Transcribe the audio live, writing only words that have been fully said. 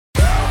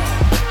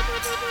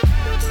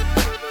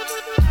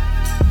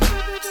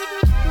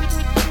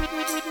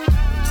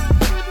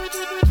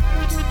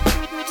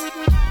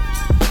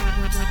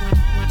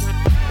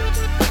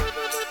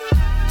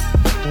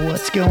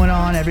going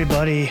on,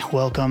 everybody?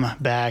 Welcome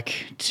back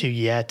to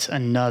yet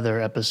another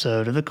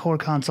episode of the Core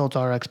Consult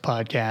RX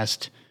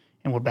podcast.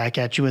 And we're back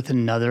at you with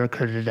another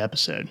accredited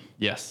episode.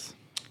 Yes.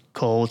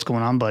 Cole, what's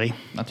going on, buddy?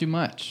 Not too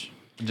much.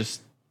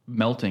 Just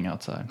melting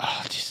outside.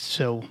 Oh,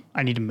 so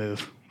I need to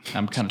move.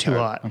 I'm kind of too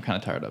hot. I'm kind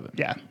of tired of it.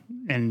 Yeah.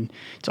 And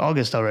it's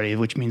August already,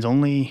 which means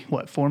only,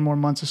 4 more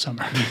months of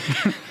summer.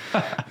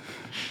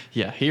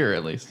 Yeah, here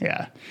at least.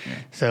 Yeah.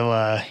 So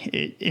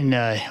in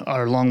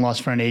our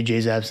long-lost friend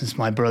AJ's absence,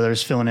 my brother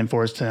is filling in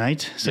for us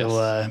tonight. So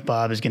Yes.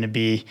 Bob is going to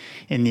be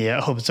in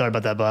the. Sorry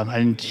about that, Bob.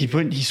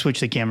 He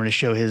switched the camera to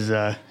show his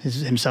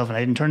himself, and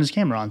I didn't turn his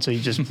camera on, so he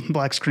just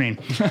black screen.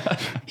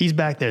 He's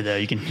back there though.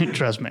 You can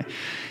trust me.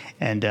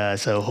 And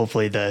so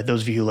hopefully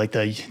those of you who like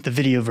the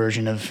video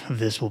version of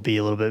this will be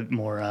a little bit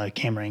more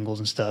camera angles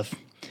and stuff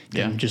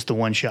than just the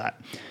one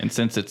shot. And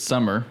since it's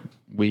summer,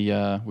 we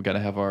got to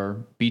have our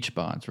beach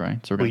bods,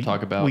 right? So we're going to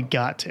talk about. We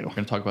got to. We're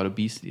going to talk about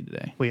obesity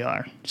today. We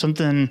are.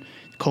 Something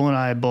Cole and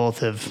I both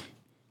have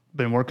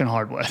been working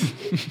hard with.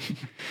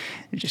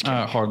 Just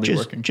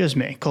working. Just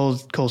me. Cole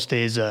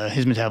stays.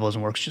 His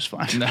metabolism works just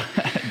fine. No,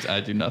 I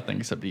do nothing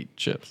except eat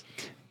chips.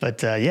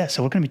 But so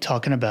we're going to be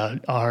talking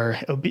about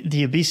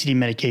the obesity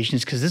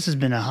medications because this has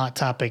been a hot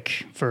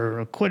topic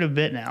for quite a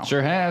bit now.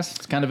 Sure has.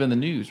 It's kind of in the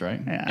news, right?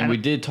 Yeah, and we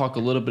did talk a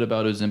little bit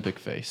about Ozempic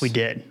face. We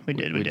did.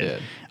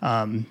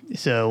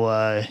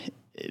 So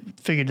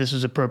figured this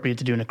was appropriate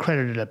to do an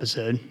accredited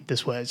episode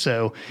this way.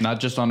 So Not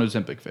just on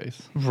Ozempic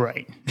face.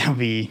 right, that'll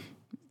be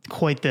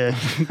quite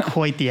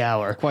the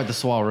hour. Quite the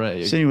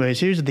soiree. So anyways,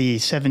 here's the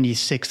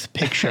 76th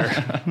picture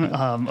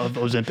of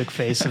Ozempic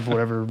face of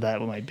whatever that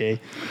might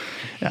be.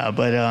 But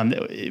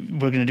we're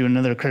going to do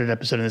another accredited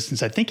episode of this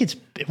since I think it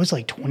was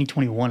like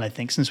 2021, I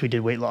think, since we did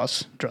weight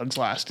loss drugs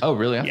last. Oh,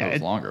 really? I thought it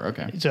was longer.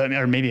 Okay. So,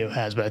 or maybe it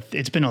has, but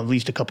it's been at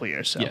least a couple of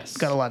years. So yes.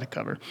 Got a lot to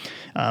cover.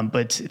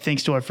 But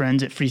thanks to our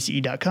friends at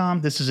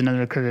freece.com. This is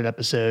another accredited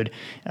episode,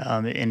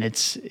 and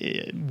it's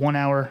 1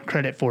 hour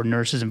credit for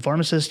nurses and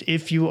pharmacists.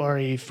 If you are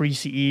a Free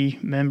CE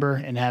member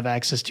and have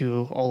access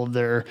to all of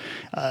their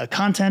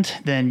content,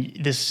 then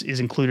this is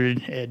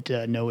included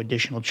at no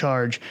additional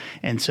charge.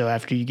 And so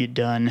after you get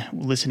done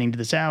listening to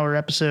this hour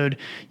episode,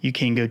 you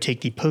can go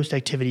take the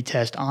post-activity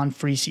test on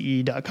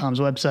freece.com's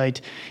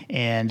website,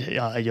 and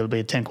it'll be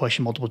a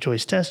 10-question multiple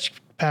choice test.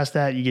 Past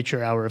that, you get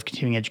your hour of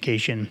continuing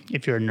education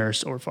if you're a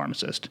nurse or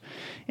pharmacist.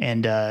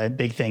 And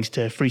big thanks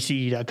to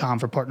freece.com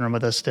for partnering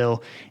with us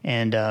still.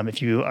 And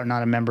if you are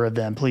not a member of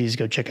them, please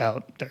go check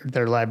out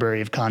their library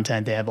of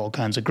content. They have all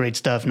kinds of great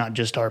stuff, not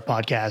just our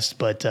podcast,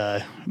 but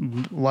a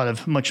lot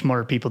of much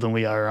smarter people than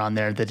we are on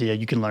there that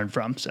you can learn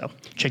from. So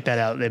check that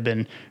out. They've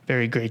been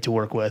very great to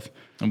work with.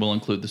 And we'll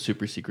include the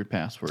super secret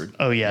password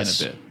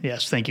yes. in a bit.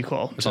 Yes, thank you,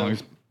 Cole. As long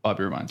as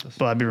Bobby reminds us.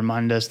 Bobby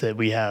reminded us that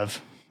we have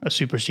a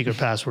super secret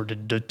password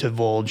to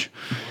divulge.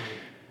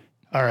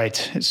 All right.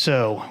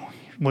 So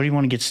where do you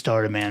want to get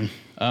started, man?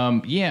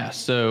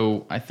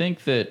 So I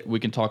think that we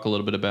can talk a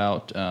little bit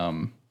about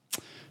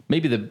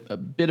maybe a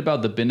bit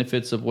about the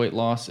benefits of weight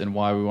loss and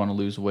why we want to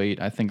lose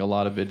weight. I think a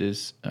lot of it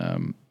is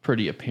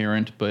pretty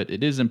apparent, but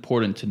it is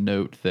important to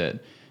note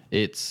that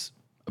it's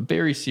a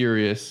very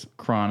serious,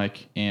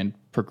 chronic, and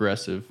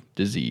progressive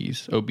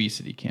disease.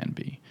 Obesity can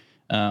be.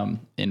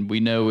 And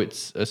we know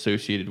it's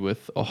associated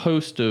with a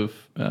host of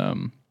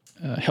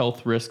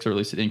health risks, or at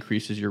least it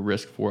increases your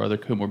risk for other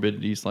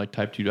comorbidities like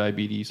type 2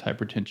 diabetes,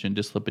 hypertension,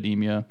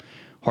 dyslipidemia,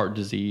 heart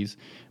disease.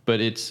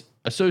 But it's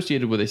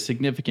associated with a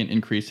significant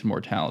increase in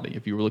mortality.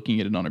 If you were looking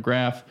at it on a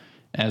graph,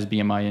 as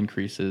BMI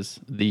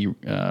increases,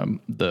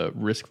 the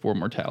risk for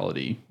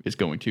mortality is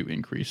going to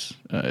increase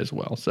as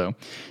well. So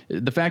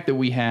the fact that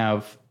we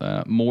have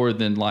more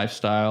than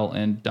lifestyle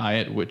and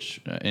diet,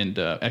 and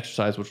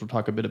exercise, which we'll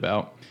talk a bit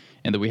about,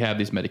 and that we have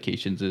these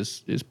medications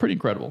is pretty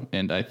incredible.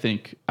 And I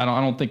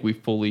don't think we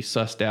fully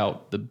sussed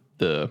out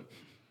the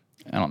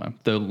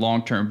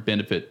long-term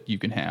benefit you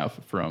can have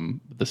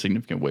from the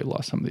significant weight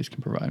loss some of these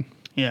can provide.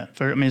 Yeah.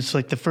 It's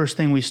like the first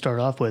thing we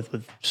start off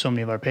with so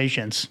many of our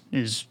patients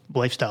is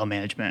lifestyle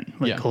management.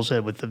 Like Cole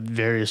said, with the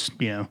various,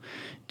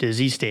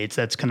 disease states,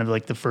 that's kind of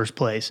like the first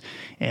place.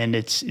 And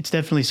it's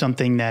definitely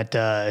something that,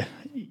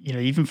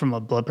 even from a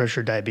blood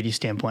pressure, diabetes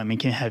standpoint,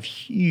 can have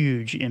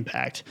huge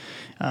impact.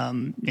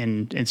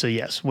 And so,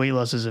 yes, weight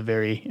loss is a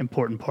very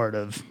important part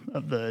of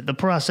the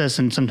process.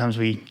 And sometimes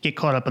we get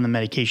caught up on the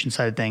medication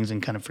side of things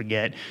and kind of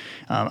forget.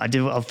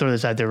 I'll throw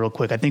this out there real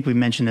quick. I think we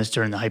mentioned this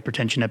during the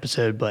hypertension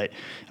episode, but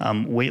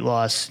weight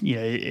loss,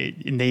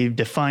 and they've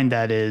defined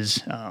that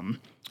as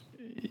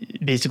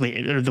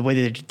basically, or the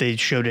way that they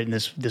showed it in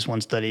this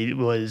one study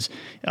was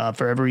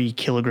for every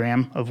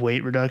kilogram of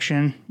weight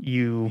reduction,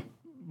 you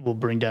will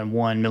bring down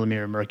 1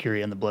 millimeter of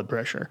mercury on the blood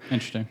pressure.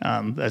 Interesting.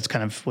 That's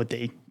kind of what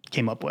they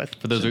came up with.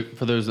 For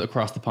those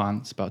across the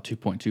pond, it's about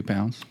 2.2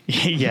 pounds.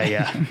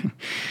 Yeah.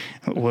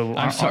 Well,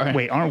 I'm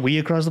sorry. Aren't we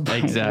across the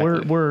pond?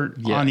 Exactly. We're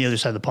on the other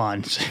side of the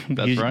pond.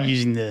 That's right.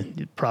 Using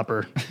the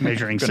proper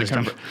measuring system.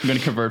 I'm going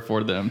to convert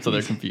for them so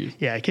they're confused.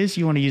 Yeah, in case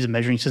you want to use a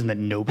measuring system that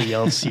nobody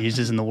else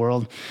uses in the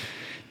world.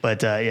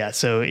 But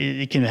so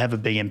it can have a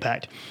big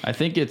impact. I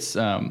think it's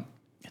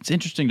It's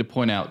interesting to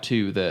point out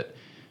too that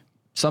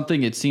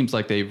something it seems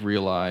like they've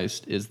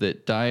realized is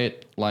that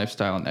diet,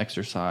 lifestyle, and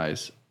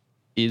exercise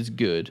is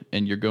good,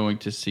 and you're going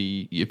to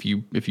see if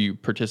you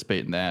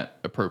participate in that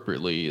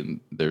appropriately, and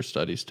there's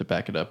studies to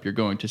back it up, you're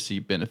going to see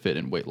benefit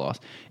in weight loss.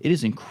 It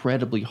is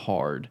incredibly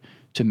hard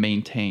to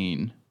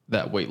maintain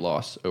that weight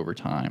loss over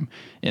time,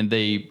 and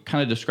they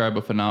kind of describe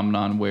a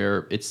phenomenon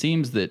where it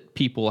seems that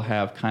people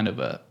have kind of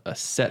a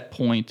set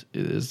point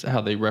is how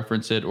they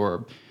reference it,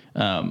 or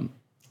kind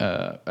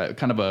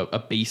of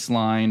a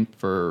baseline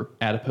for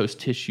adipose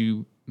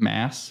tissue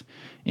mass,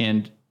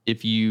 and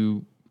if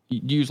you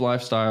use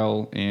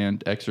lifestyle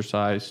and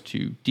exercise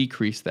to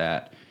decrease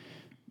that,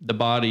 the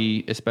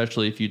body,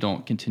 especially if you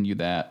don't continue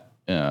that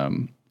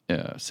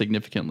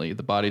significantly,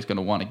 the body's going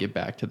to want to get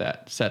back to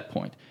that set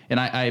point. And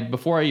I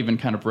before I even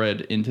kind of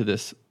read into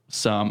this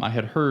I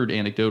had heard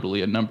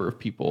anecdotally a number of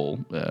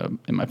people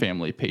in my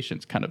family,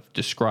 patients, kind of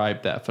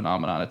describe that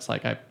phenomenon. It's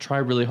like I try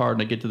really hard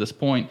and I get to this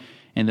point,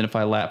 and then if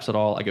I lapse at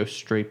all, I go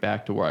straight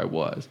back to where I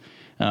was.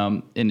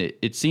 And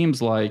it seems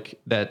like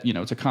that,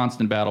 it's a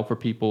constant battle for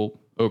people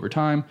over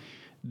time.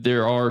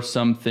 There are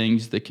some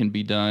things that can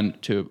be done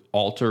to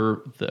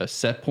alter the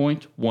set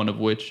point, one of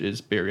which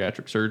is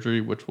bariatric surgery,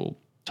 which we'll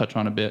touch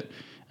on a bit,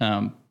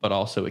 but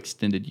also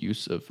extended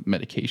use of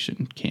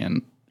medication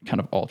can kind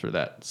of alter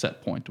that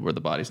set point where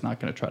the body's not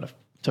going to try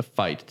to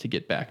fight to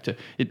get back to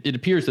it. It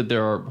appears that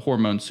there are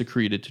hormones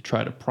secreted to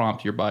try to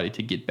prompt your body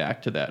to get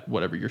back to that,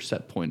 whatever your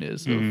set point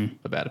is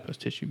of adipose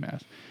tissue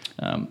mass.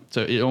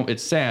 So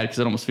it's sad because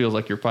it almost feels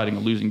like you're fighting a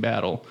losing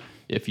battle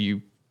if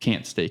you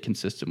can't stay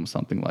consistent with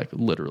something like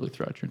literally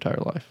throughout your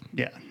entire life.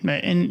 Yeah.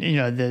 And,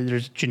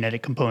 there's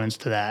genetic components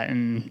to that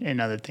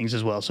and other things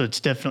as well. So it's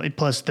definitely,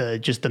 plus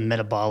just the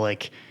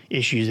metabolic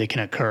issues that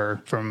can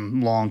occur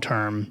from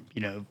long-term,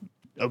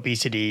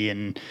 obesity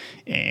and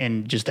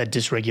just that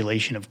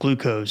dysregulation of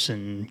glucose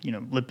and,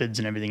 lipids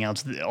and everything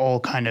else, all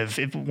kind of,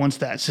 once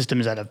that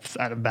system is out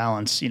of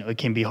balance, it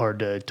can be hard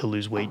to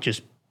lose weight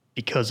just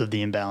because of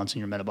the imbalance in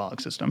your metabolic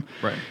system.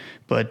 Right.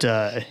 But,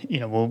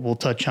 we'll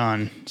touch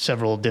on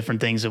several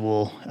different things that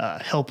will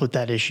help with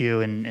that issue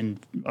and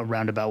a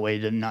roundabout way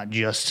to not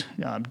just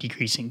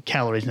decreasing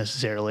calories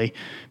necessarily.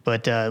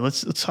 But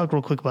let's talk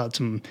real quick about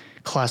some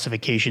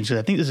classifications, because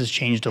I think this has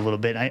changed a little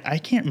bit. I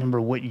can't remember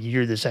what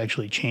year this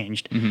actually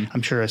changed. Mm-hmm.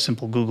 I'm sure a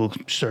simple Google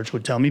search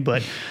would tell me,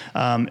 but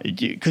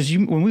because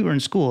when we were in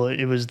school,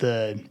 it was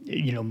the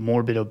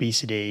morbid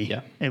obesity.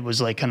 Yeah. It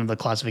was like kind of the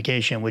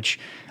classification, which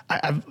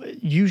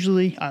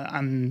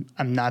I'm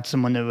not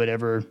someone that would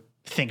ever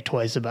think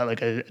twice about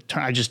like a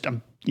term.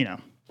 I'm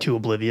too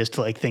oblivious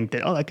to like think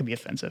that that could be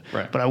offensive.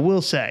 Right. But I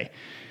will say,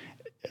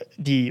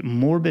 the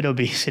morbid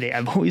obesity,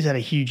 I've always had a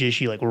huge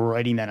issue like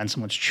writing that on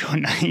someone's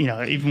chart.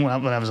 Even when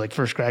I was like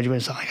first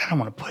graduating, so like I don't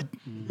want to put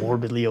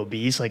morbidly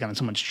obese like on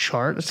someone's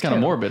chart. It's kind of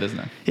morbid, isn't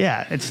it?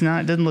 Yeah, it's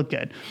not. It doesn't look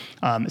good.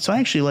 So I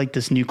actually like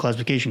this new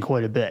classification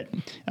quite a bit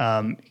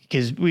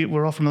because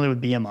we're all familiar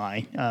with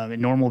BMI.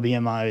 Normal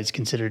BMI is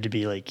considered to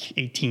be like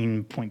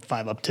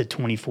 18.5 up to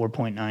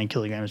 24.9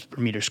 kilograms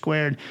per meter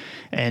squared,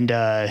 and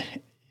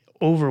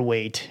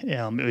overweight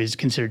is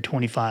considered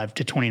 25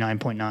 to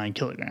 29.9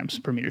 kilograms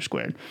per meter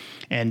squared.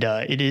 And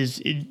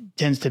it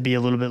tends to be a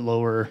little bit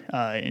lower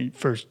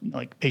for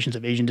like patients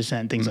of Asian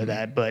descent, things like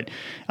that. But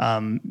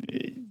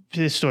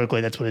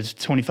historically, that's what it's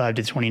 25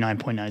 to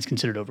 29.9 is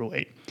considered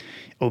overweight.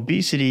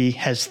 Obesity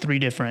has three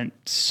different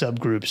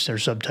subgroups or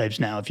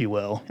subtypes now, if you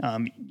will.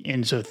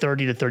 And so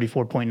 30 to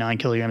 34.9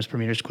 kilograms per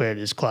meter squared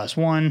is class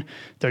 1,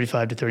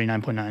 35 to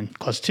 39.9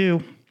 class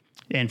 2,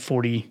 and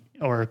 40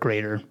 or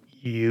greater,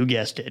 you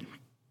guessed it,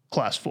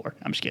 class 4.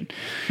 I'm just kidding.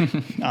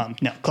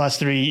 No, class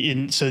 3.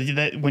 And so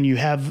that when you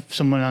have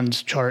someone on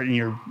this chart and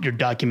you're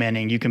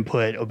documenting, you can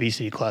put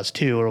obesity class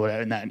 2 or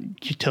whatever, and that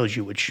tells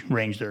you which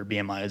range their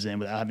BMI is in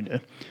without having to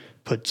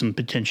put some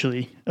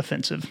potentially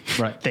offensive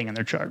thing on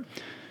their chart.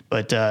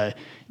 But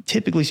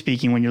typically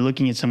speaking, when you're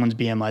looking at someone's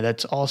BMI,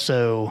 that's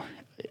also,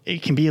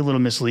 it can be a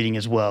little misleading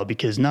as well,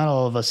 because not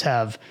all of us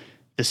have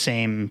the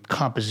same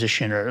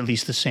composition, or at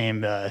least the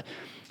same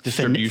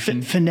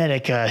distribution,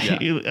 phonetic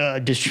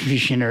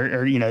distribution,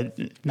 or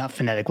not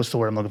phonetic. What's the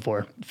word I'm looking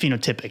for?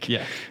 Phenotypic.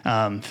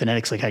 Yeah.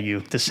 Phonetics, like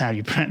the sound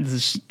you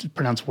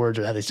pronounce words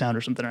or how they sound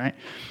or something, right?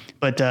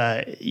 But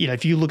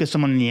if you look at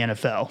someone in the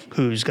NFL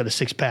who's got a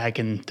six pack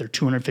and they're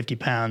 250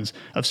 pounds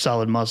of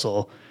solid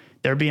muscle,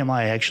 their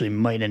BMI actually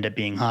might end up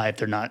being high if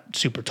they're not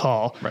super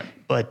tall, right?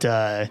 But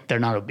they're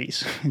not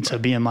obese, and so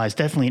BMI is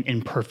definitely an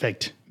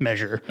imperfect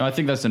measure. No, I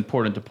think that's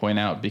important to point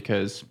out,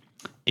 because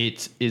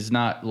it is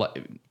not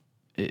like,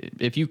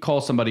 if you call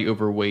somebody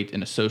overweight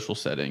in a social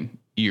setting,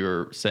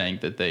 you're saying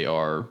that they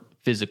are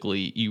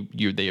physically,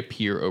 they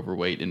appear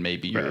overweight, and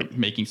maybe you're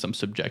making some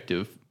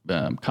subjective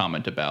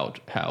comment about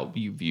how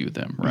you view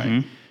them, right?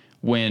 Mm-hmm.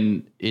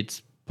 When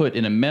it's put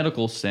in a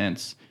medical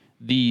sense,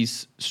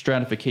 these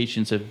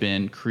stratifications have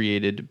been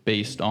created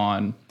based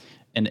on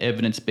an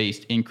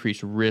evidence-based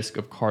increased risk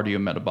of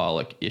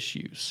cardiometabolic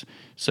issues.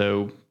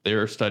 So there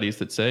are studies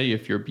that say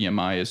if your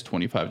BMI is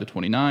 25 to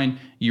 29,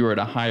 you're at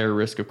a higher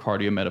risk of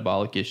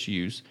cardiometabolic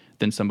issues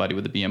than somebody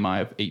with a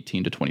BMI of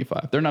 18 to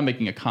 25. They're not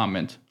making a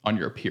comment on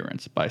your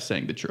appearance by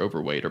saying that you're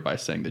overweight or by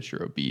saying that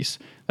you're obese.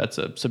 That's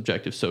a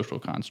subjective social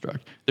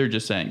construct. They're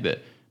just saying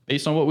that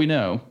based on what we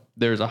know,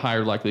 there's a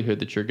higher likelihood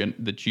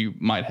that you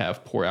might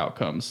have poor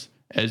outcomes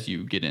as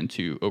you get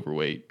into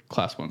overweight,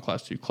 class 1,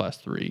 class 2, class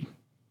 3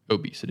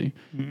 obesity.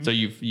 Mm-hmm. So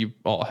you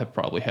all have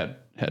probably had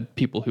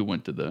people who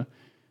went to the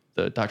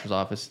doctor's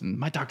office and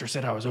my doctor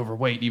said I was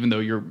overweight, even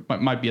though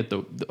might be at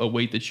a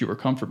weight that you were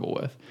comfortable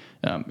with.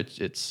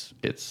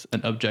 It's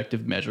an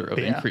objective measure of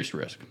increased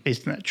risk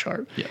based on that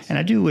chart. Yes. And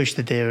I do wish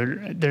that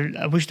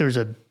I wish there was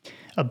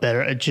a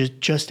better,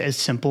 just as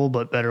simple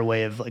but better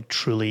way of like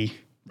truly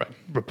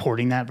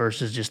reporting that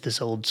versus just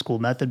this old school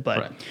method.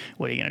 But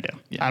what are you gonna do?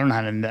 Yeah. I don't know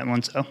how to invent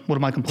one, so what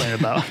am I complaining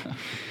about?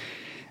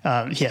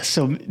 Yes,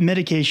 so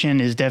medication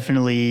is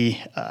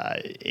definitely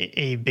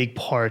a big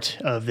part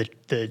of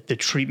the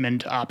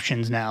treatment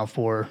options now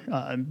for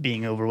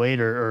being overweight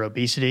or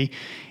obesity.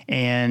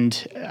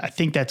 And I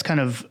think that's kind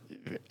of,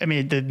 I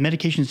mean, the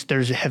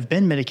medications, have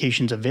been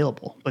medications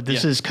available, but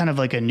this is kind of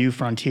like a new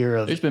frontier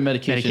of there's been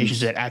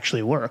medications that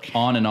actually work.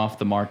 On and off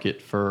the market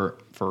for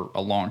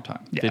a long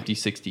time, 50,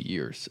 60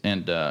 years.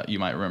 And you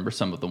might remember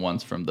some of the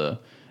ones from the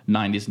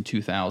 90s and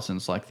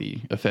 2000s, like the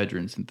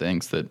ephedrins and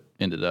things that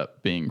ended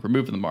up being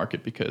removed from the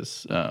market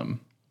because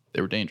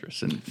they were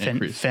dangerous and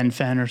increased.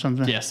 Fen or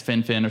something? Yes,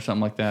 fen or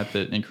something like that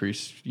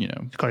increased,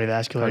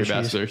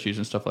 cardiovascular issues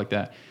and stuff like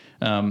that.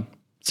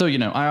 So,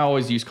 I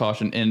always use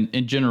caution. And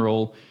in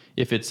general,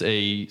 if it's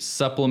a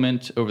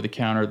supplement over the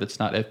counter that's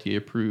not FDA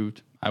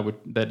approved,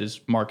 that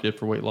is marketed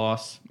for weight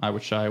loss, I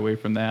would shy away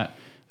from that.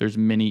 There's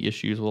many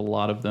issues with a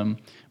lot of them,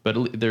 but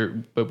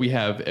we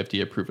have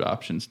FDA approved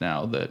options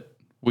now that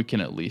we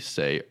can at least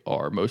say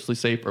are mostly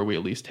safe, or we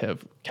at least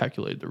have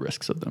calculated the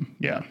risks of them.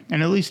 Yeah.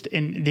 And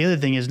the other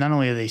thing is not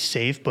only are they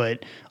safe,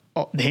 but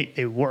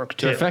they work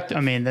too. They're effective. I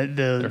mean,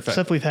 the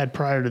stuff we've had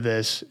prior to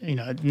this,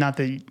 not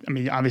that, I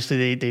mean,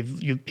 obviously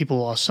people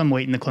lost some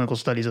weight in the clinical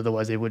studies,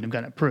 otherwise they wouldn't have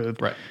gotten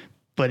approved. Right.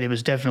 But it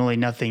was definitely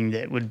nothing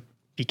that would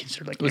be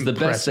considered like impressive. It was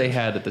the best they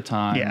had at the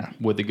time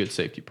with a good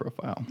safety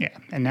profile. Yeah.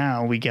 And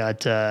now we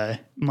got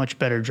much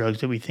better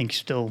drugs that we think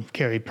still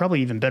carry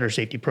probably even better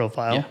safety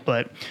profile. Yeah.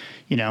 But,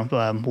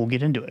 we'll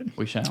get into it.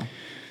 We shall.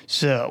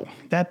 So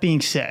that being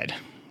said,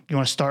 you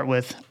want to start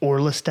with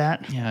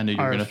Orlistat? Yeah, I knew you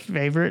were going to.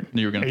 Favorite? Are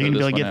you going to be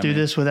able to get through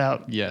this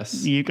without?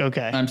 Yes.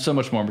 Okay. I'm so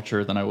much more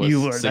mature than I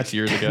was 6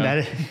 years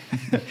ago.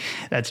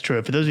 That's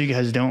true. For those of you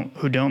guys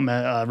who don't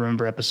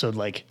remember episode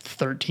like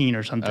 13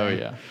 or something. Oh,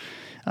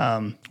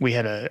 yeah. We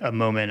had a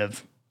moment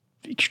of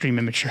extreme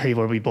immaturity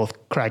where we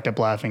both cracked up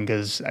laughing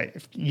because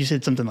you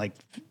said something like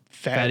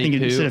fatty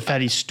poo. Instead of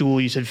fatty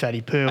stool, you said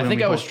fatty poo. I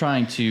think I was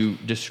trying to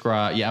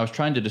describe. Yeah, I was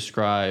trying to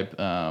describe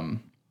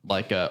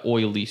like a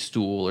oily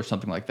stool or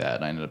something like that.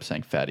 And I ended up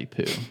saying fatty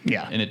poo.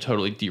 Yeah, and it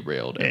totally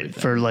derailed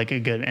everything for like a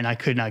good. And I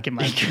could not get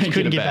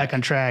couldn't get back on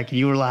track.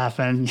 You were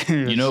laughing.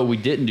 You know what we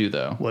didn't do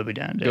though? What we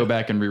didn't do? Go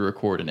back and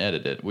re-record and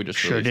edit it. We just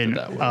sure didn't. It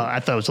that way. I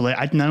thought it was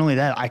hilarious. Not only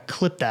that, I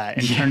clipped that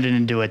and turned it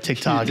into a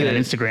TikTok and an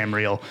Instagram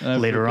reel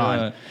later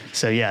on.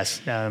 So yes,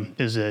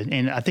 there's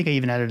and I think I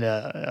even added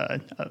a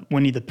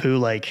Winnie the Pooh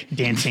like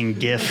dancing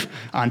GIF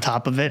on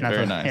top of it. And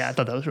Very nice. Yeah, I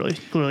thought that was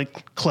really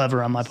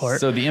clever on my part.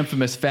 So the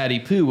infamous fatty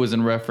poo was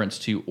in reference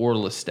to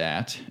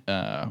Orlistat,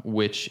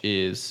 which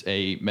is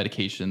a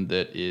medication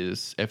that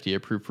is FDA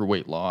approved for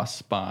weight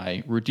loss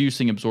by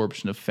reducing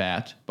absorption of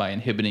fat by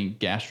inhibiting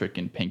gastric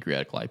and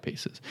pancreatic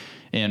lipases.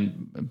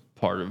 And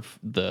part of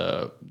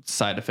the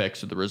side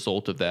effects or the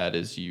result of that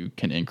is you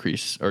can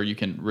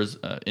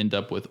end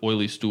up with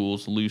oily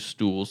stools, loose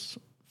stools,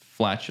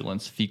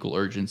 flatulence, fecal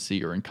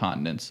urgency, or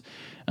incontinence.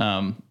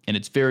 And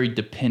it's very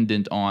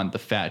dependent on the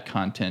fat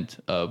content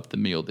of the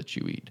meal that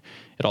you eat.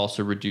 It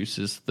also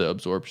reduces the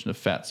absorption of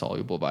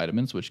fat-soluble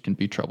vitamins, which can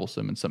be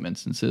troublesome in some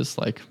instances,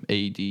 like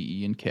A,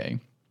 D, E, and K.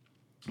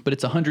 But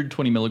it's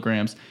 120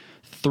 milligrams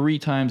 3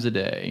 times a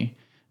day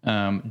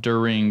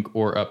during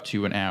or up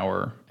to an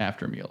hour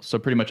after meals. So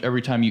pretty much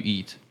every time you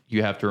eat,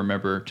 you have to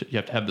you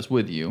have to have this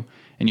with you,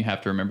 and you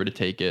have to remember to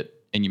take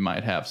it, and you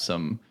might have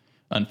some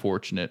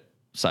unfortunate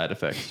side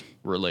effects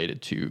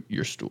related to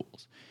your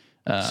stools.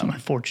 Some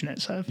unfortunate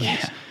side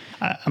effects.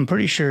 Yeah. I'm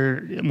pretty sure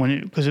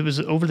because it was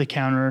over the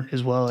counter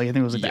as well. Like I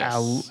think it was like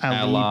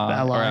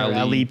the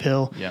Ali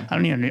pill. Yeah. I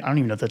don't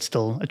even know if that's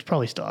it's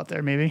probably still out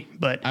there maybe.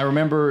 But I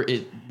remember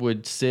it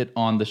would sit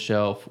on the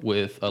shelf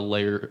with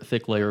a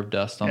thick layer of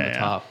dust on the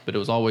top, but it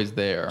was always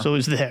there. So it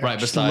was there, right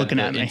beside the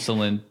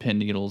insulin pen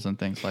needles and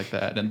things like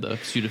that, and the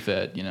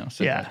Sudafed,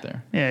 sitting right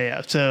there.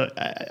 Yeah. So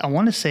I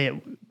want to say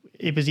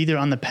it was either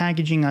on the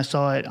packaging. I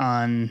saw it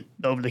on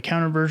the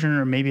over-the-counter version,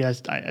 or maybe I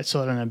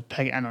saw it on a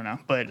pack. I don't know,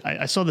 but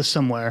I saw this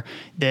somewhere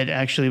that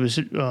actually was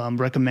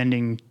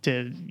recommending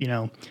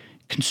to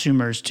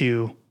consumers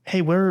to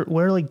wear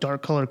like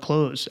dark colored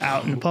clothes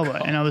out in the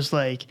public. And I was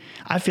like,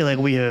 I feel like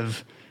we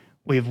have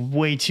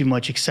way too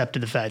much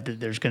accepted the fact that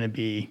there's going to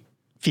be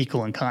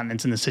fecal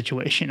incontinence in the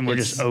situation, and we're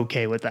just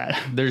okay with that.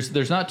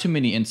 There's not too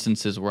many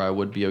instances where I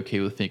would be okay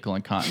with fecal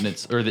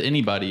incontinence, or that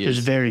anybody is.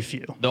 There's very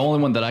few. The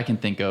only one that I can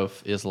think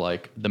of is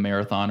like the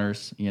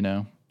marathoners,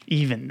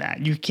 Even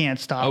that, you can't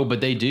stop. Oh, but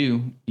they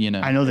do,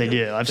 I know they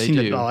do. I've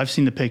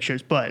seen the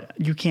pictures, but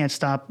you can't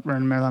stop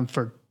running a marathon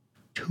for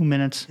 2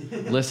 minutes.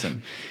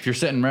 Listen, if you're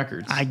setting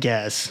records, I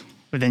guess,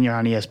 but then you're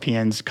on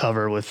ESPN's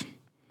cover with.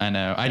 I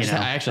know. I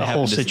actually the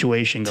whole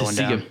situation going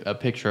down. See a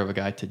picture of a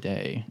guy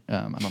today.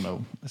 I don't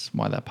know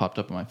why that popped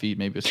up on my feed.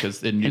 Maybe it's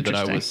because it knew that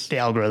I was the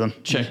algorithm.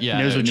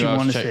 Knows what you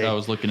want to see. I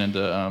was looking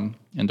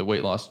into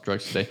weight loss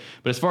drugs today.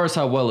 But as far as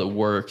how well it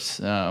works,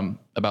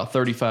 about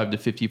 35 to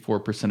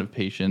 54% of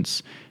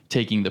patients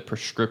taking the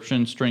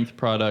prescription strength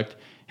product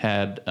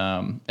had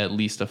at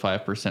least a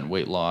 5%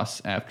 weight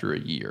loss after a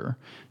year.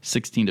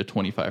 16 to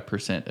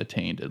 25%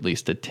 attained at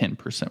least a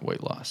 10%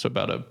 weight loss. So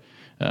about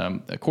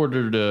a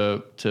quarter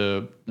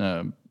to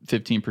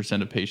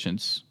 15% of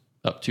patients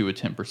up to a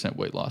 10%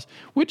 weight loss,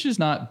 which is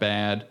not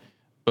bad,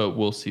 but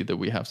we'll see that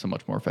we have some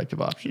much more effective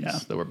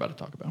options that we're about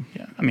to talk about.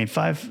 Yeah. I mean,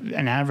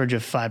 an average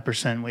of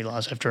 5% weight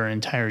loss after an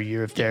entire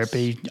year of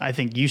therapy, I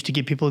think used to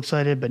get people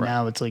excited, but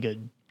now it's like a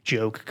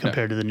joke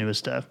compared to the newest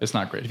stuff. It's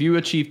not great. If you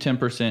achieve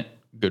 10%,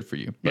 good for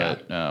you,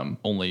 but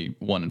only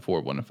 1 in 4,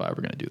 1 in 5 are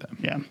going to do that.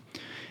 Yeah.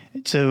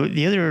 So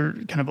the other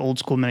kind of old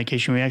school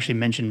medication we actually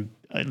mentioned,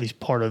 at least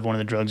part of one of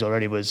the drugs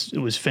already, was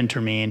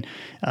phentermine.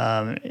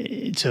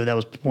 So that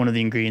was one of the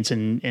ingredients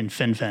in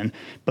fen-phen.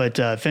 But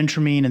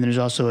phentermine, and there's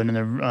also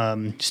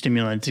another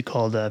stimulant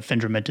called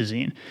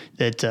phentermetazine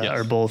that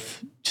are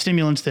both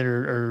stimulants that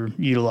are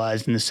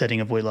utilized in the setting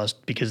of weight loss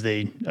because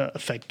they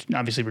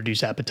obviously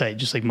reduce appetite,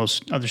 just like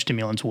most other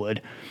stimulants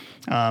would.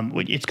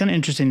 It's kind of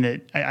interesting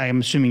that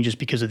I'm assuming just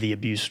because of the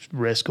abuse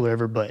risk or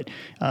whatever, but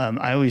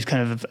I always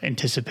kind of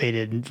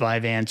anticipated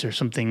Vyvanse or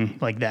something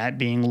like that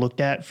being looked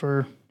at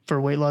for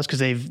weight loss, because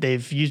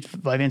they've used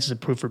Vyvanse as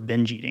approved for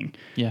binge eating,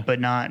 but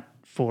not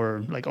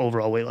for like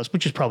overall weight loss,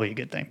 which is probably a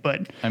good thing.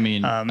 But I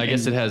mean, I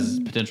guess it has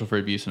potential for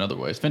abuse in other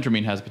ways.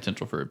 Phentermine has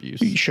potential for abuse.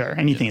 Sure,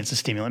 anything that's a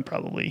stimulant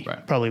probably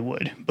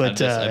would.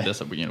 But I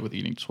guess with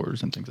eating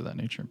disorders and things of that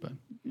nature. But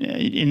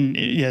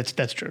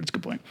that's true. That's a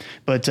good point.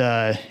 But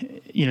the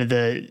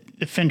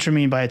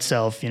phentermine by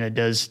itself,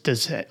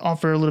 does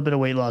offer a little bit of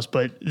weight loss,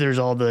 but there's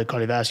all the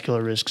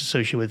cardiovascular risks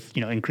associated with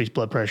increased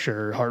blood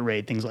pressure, heart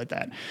rate, things like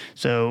that.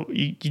 So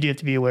you do have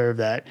to be aware of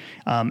that.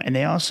 And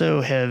they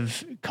also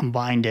have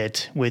combined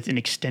it with an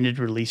extended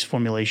release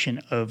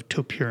formulation of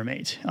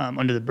topiramate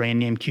under the brand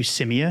name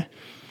Qsymia.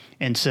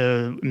 And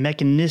so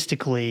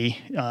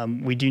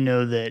mechanistically, we do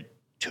know that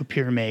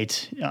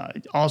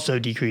topiramate also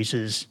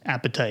decreases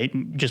appetite,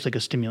 just like a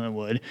stimulant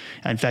would.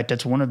 In fact,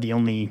 that's one of the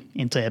only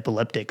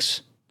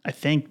anti-epileptics I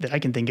think that I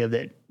can think of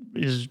that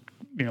is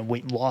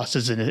weight loss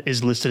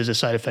is listed as a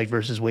side effect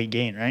versus weight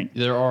gain, right?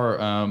 There are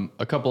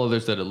a couple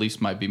others that at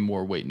least might be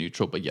more weight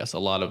neutral, but yes, a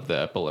lot of the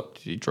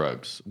epilepsy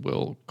drugs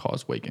will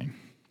cause weight gain.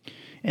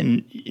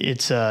 And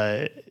it's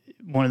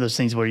one of those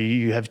things where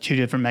you have two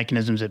different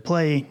mechanisms at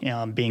play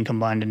being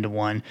combined into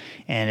one,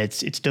 and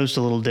it's dosed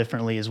a little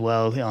differently as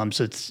well.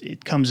 So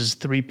it comes as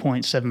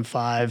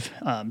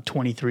 3.75,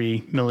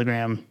 23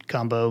 milligram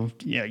combo.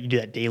 You do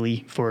that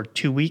daily for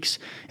 2 weeks,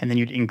 and then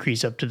you'd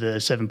increase up to the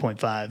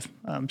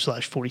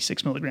 7.5 /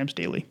 46 milligrams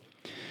daily.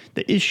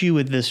 The issue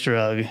with this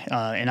drug,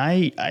 and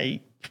I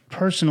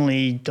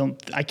personally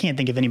I can't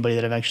think of anybody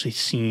that I've actually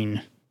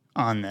seen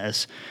on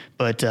this,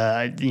 but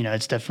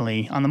it's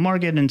definitely on the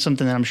market and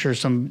something that I'm sure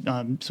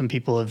some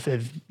people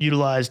have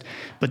utilized.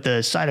 But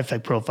the side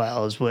effect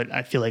profile is what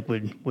I feel like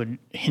would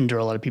hinder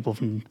a lot of people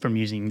from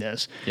using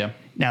this. Yeah.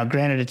 Now,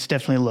 granted, it's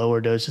definitely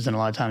lower doses than a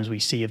lot of times we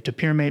see of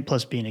topiramate,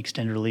 plus being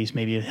extended release,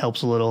 maybe it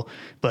helps a little.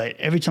 But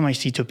every time I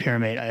see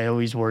topiramate, I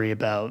always worry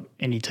about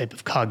any type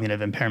of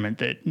cognitive impairment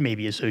that may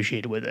be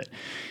associated with it.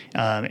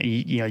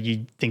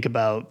 You think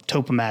about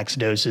Topamax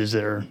doses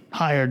that are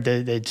higher.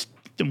 That's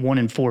 1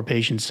 in 4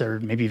 patients, or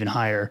maybe even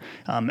higher,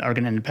 are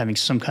going to end up having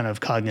some kind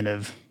of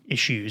cognitive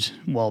issues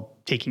while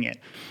taking it.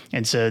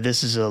 And so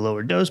this is a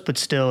lower dose, but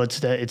still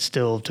it's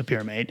still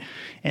topiramate.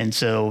 And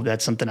so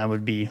that's something I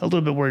would be a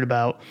little bit worried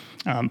about.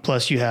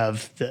 Plus you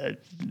have the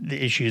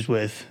issues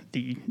with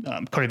the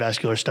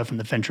cardiovascular stuff from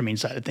the phentermine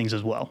side of things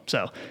as well.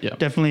 So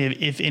definitely,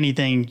 if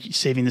anything,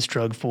 saving this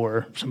drug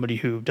for somebody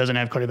who doesn't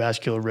have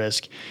cardiovascular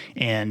risk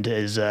and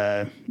is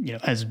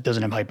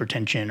doesn't have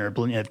hypertension, or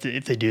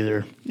if they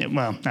do,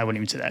 I wouldn't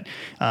even say that.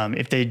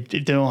 If they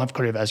don't have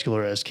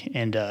cardiovascular risk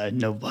and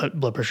no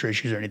blood pressure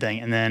issues or anything,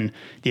 and then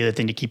the other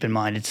thing to keep in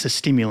mind, it's a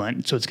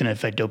stimulant, so it's going to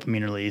affect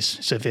dopamine release.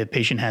 So if a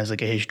patient has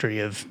like a history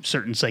of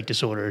certain psych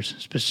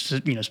disorders,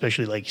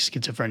 especially like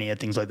schizophrenia,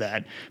 things like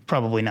that,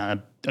 probably not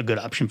a good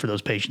option for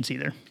those patients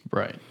either.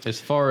 Right.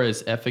 As far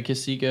as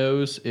efficacy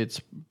goes,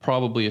 it's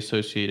probably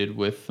associated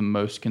with the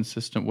most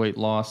consistent weight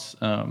loss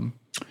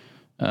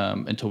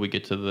until we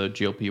get to the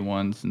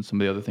GLP-1s and some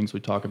of the other things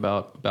we talk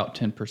about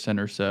 10%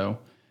 or so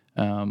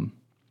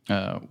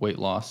weight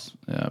loss.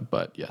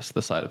 But yes,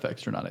 the side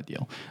effects are not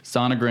ideal.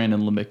 Zonegran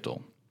and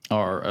Lamictal.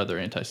 are other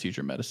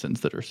anti-seizure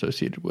medicines that are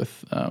associated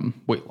with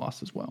weight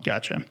loss as well.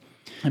 Gotcha.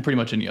 And pretty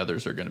much any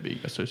others are going to be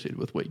associated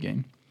with weight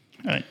gain.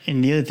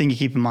 And the other thing to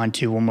keep in mind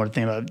too, one more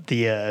thing about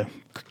the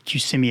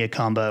Qsymia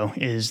combo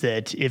is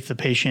that if the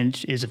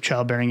patient is of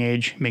childbearing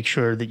age, make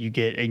sure that you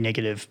get a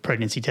negative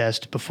pregnancy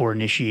test before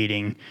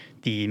initiating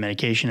the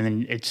medication.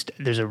 And then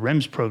there's a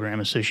REMS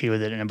program associated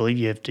with it, and I believe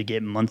you have to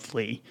get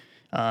monthly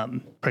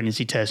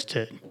pregnancy tests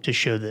to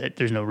show that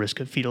there's no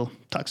risk of fetal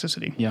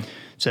toxicity. Yeah.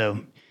 So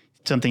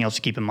something else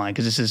to keep in mind,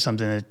 because this is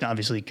something that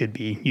obviously could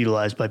be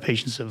utilized by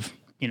patients of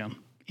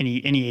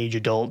any age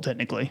adult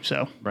technically.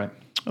 So right.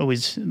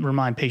 Always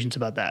remind patients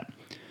about that.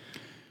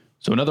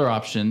 So another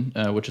option,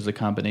 which is a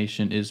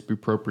combination, is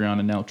bupropion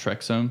and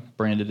naltrexone,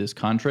 branded as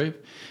Contrave.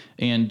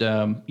 And,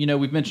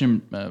 we've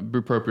mentioned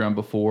bupropion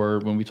before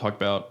when we talk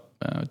about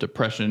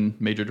depression,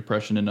 major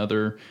depression, and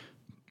other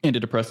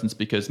antidepressants,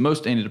 because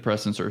most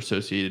antidepressants are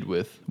associated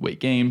with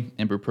weight gain,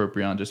 and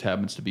bupropion just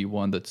happens to be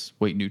one that's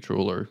weight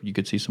neutral, or you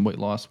could see some weight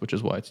loss, which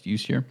is why it's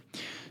used here.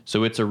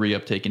 So it's a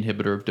reuptake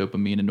inhibitor of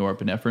dopamine and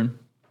norepinephrine.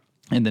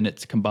 And then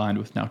it's combined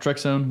with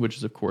naltrexone, which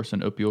is, of course,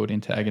 an opioid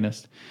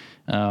antagonist.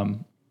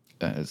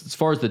 As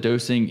far as the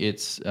dosing,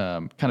 it's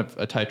kind of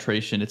a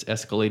titration. It's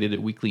escalated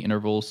at weekly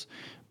intervals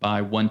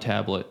by 1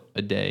 tablet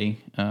a day.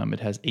 It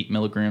has 8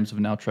 milligrams of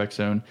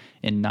naltrexone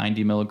and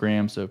 90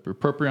 milligrams of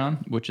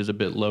bupropion, which is a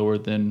bit lower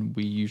than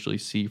we usually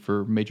see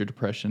for major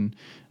depression.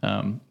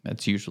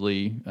 That's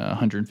usually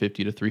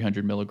 150 to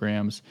 300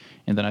 milligrams.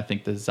 And then I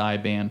think the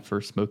Zyban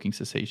for smoking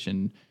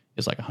cessation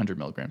is like 100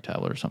 milligram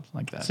tablet or something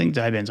like that. I think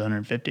Zyban's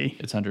 150.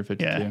 It's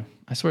 150 Yeah. too.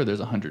 I swear there's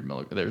 100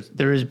 milligram.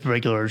 There is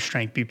regular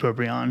strength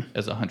bupropion.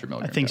 As 100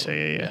 milligram. I think so,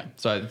 tablet. yeah.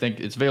 So I think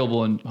it's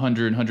available in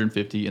 100,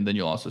 150, and then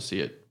you'll also see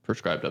it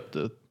prescribed up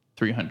to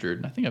 300.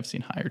 And I think I've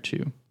seen higher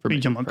too. Are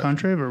you talking about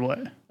Contrave or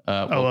what?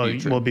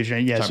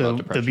 Wellbutrin. Yeah, so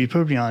the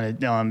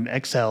bupropion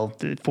XL,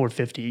 the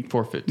 450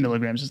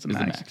 milligrams is the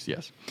max.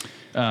 Yes.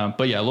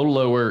 But yeah, a little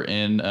lower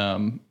in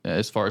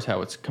as far as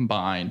how it's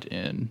combined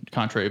in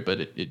Contrave, but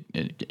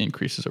it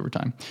increases over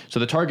time. So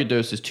the target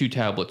dose is 2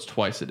 tablets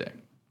twice a day.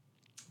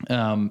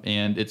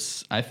 And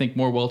it's, I think,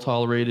 more well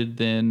tolerated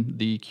than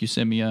the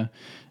Qsymia.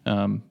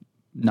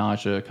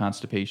 Nausea,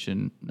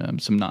 constipation,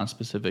 some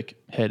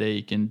non-specific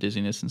headache and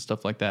dizziness and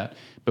stuff like that.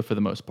 But for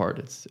the most part,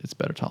 it's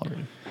better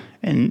tolerated.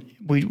 And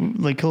we,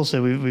 like Cole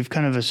said, we've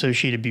kind of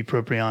associated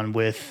bupropion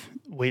with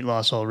weight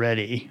loss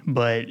already.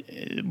 But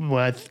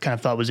what I kind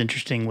of thought was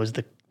interesting was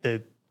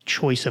the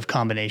choice of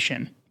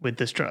combination with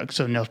this drug.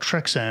 So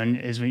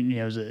naltrexone is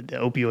the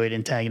opioid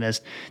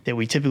antagonist that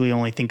we typically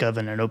only think of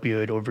in an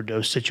opioid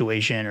overdose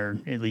situation, or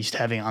at least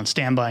having on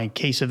standby in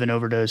case of an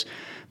overdose.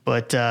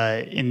 But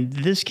in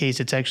this case,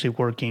 it's actually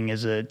working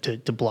as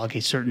to block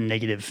a certain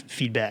negative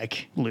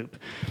feedback loop.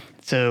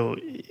 So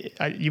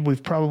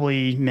we've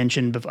probably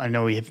mentioned, I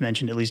know we have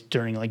mentioned at least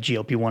during like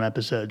GLP-1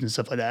 episodes and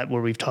stuff like that,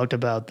 where we've talked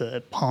about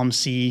the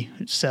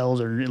POMC cells,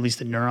 or at least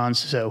the neurons.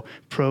 So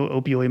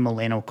pro-opioid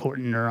melanocortin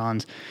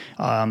neurons.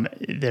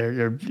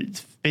 They're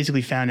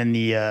basically found in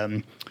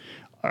the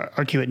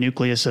arcuate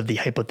nucleus of the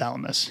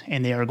hypothalamus,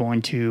 and they are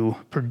going to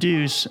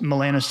produce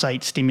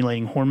melanocyte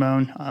stimulating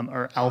hormone,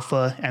 or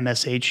alpha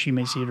MSH, you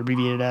may see it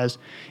abbreviated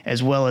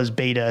as well as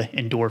beta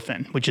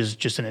endorphin, which is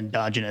just an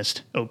endogenous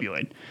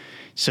opioid.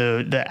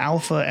 So the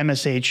alpha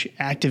MSH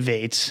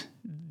activates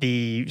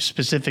the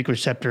specific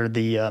receptor,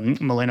 the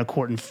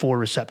melanocortin 4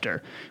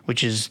 receptor,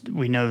 which is,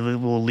 we know,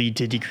 will lead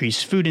to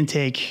decreased food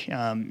intake,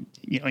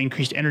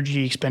 increased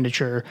energy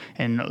expenditure,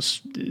 and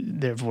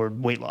therefore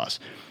weight loss.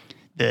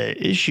 The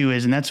issue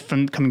is, and that's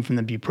coming from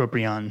the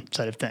bupropion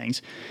side of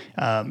things,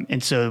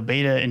 and so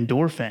beta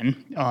endorphin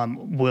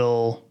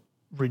will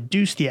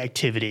reduce the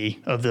activity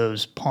of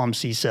those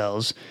POMC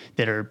cells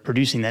that are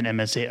producing that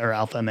MSH or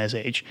alpha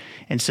MSH.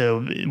 And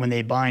so when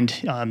they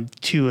bind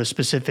to a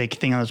specific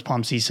thing on those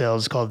POMC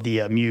cells called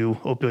the mu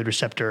opioid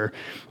receptor,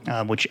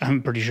 which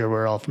I'm pretty sure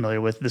we're all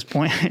familiar with at this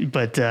point,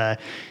 but the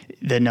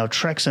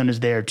naltrexone is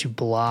there to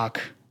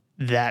block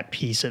that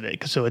piece of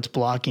it. So it's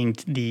blocking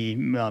the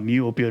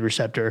mu opioid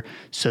receptor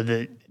so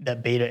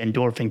that beta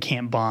endorphin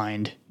can't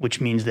bind, which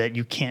means that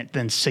you can't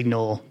then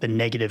signal the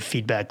negative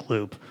feedback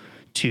loop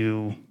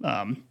to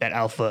that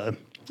alpha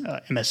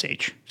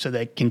MSH. So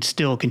that can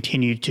still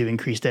continue to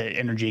increase that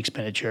energy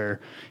expenditure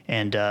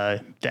and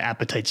the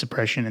appetite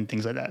suppression and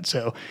things like that.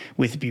 So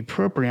with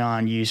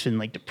bupropion used in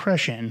like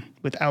depression,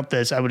 without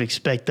this, I would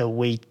expect the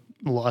weight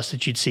loss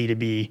that you'd see to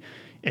be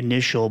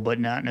initial, but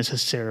not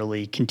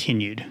necessarily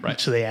continued. Right.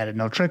 So they added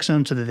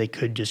naltrexone so that they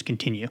could just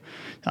continue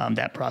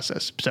that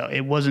process. So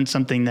it wasn't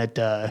something that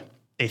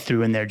they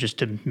threw in there just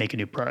to make a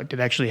new product. It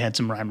actually had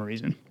some rhyme or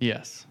reason.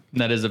 Yes.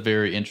 That is a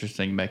very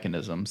interesting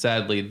mechanism.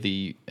 Sadly,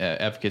 the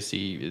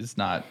efficacy is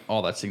not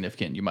all that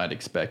significant. You might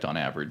expect on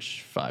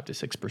average 5 to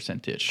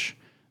 6%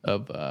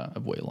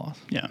 of weight loss.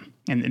 Yeah.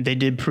 And they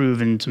did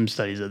prove in some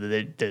studies that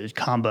the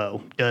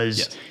combo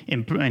does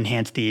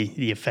enhance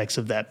the effects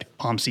of that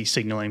POMC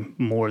signaling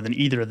more than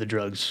either of the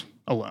drugs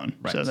alone.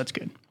 Right. So that's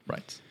good.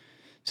 Right.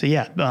 So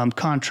yeah,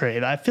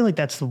 Contrave, I feel like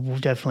that's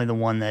definitely the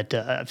one that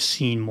I've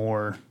seen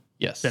more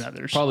Yes. than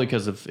others. Probably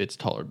because of its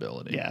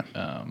tolerability. Yeah,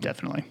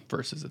 definitely.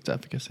 Versus its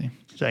efficacy.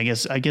 So I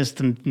guess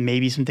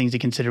maybe some things to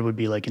consider would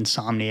be like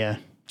insomnia,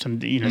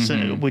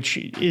 which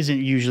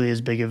isn't usually as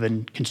big of a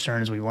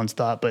concern as we once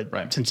thought.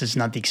 But since it's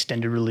not the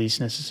extended release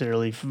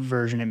necessarily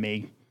version,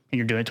 and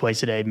you're doing it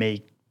twice a day,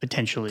 may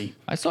potentially.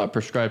 I saw it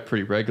prescribed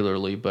pretty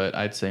regularly, but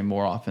I'd say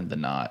more often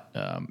than not,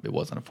 it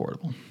wasn't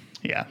affordable.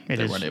 Yeah,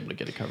 they weren't able to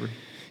get it covered.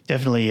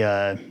 Definitely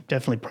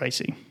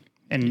pricey.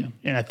 And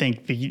I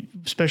think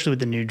especially with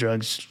the new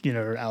drugs,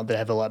 out that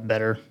have a lot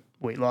better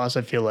weight loss,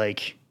 I feel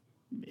like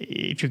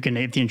if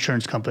the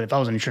insurance company, if I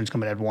was an insurance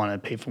company, I'd want to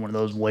pay for one of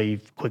those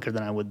way quicker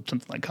than I would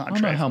something like Contract.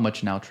 I don't know how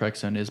much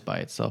naltrexone is by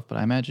itself, but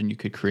I imagine you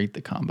could create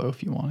the combo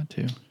if you wanted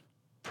to.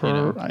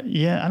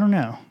 I don't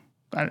know.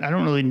 I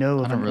don't really know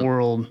of an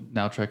oral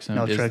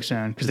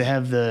naltrexone because they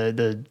have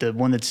the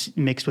one that's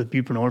mixed with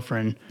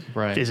buprenorphine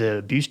is a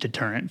abuse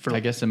deterrent.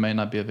 I guess it may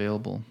not be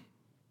available.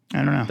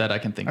 I don't know that I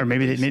can think or of. Or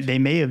maybe they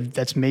may have.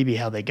 That's maybe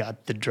how they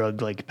got the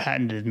drug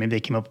patented. Maybe they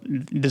came up.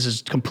 This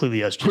is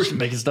completely us just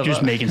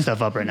making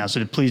stuff up right now.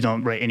 So please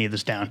don't write any of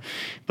this down.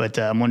 But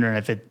I'm wondering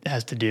if it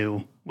has to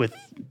do with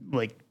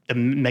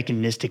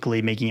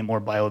mechanistically making it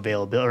more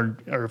bioavailable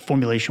or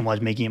formulation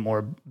wise making it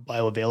more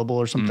bioavailable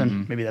or something.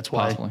 Mm-hmm. Maybe that's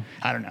why. Possibly.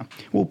 I don't know.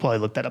 We'll probably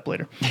look that up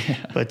later.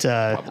 But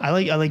I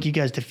like you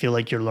guys to feel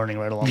like you're learning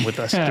right along with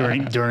us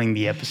during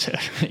the episode.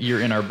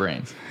 You're in our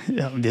brains.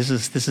 This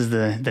is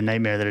the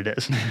nightmare that it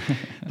is.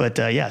 But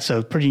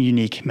so pretty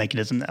unique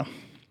mechanism though.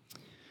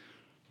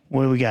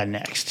 What do we got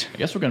next? I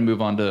guess we're going to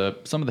move on to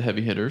some of the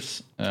heavy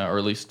hitters, or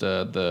at least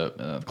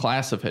the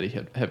class of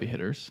heavy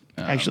hitters.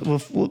 Actually,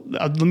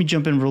 let me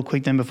jump in real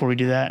quick then before we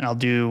do that, and I'll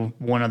do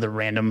one other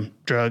random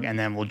drug, and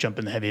then we'll jump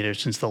in the heavy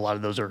hitters since a lot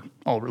of those are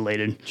all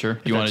related. Sure.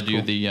 You want to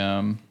do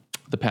the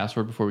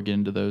password before we get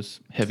into those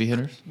heavy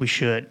hitters? We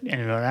should,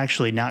 and we're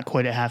actually not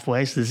quite at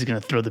halfway, so this is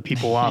going to throw the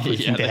people off who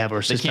think they have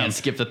our system. They can't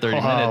skip the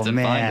 30 minutes and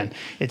find it.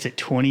 It's at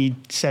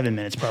 27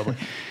 minutes probably.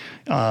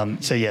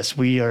 So yes,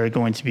 we are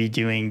going to be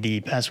doing the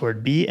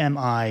password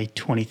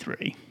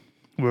BMI23.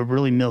 We're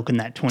really milking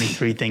that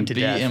 23 thing to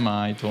death.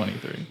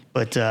 BMI23.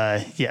 But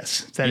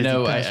yes, that is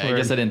the password. I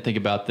guess I didn't think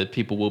about that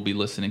people will be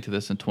listening to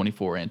this in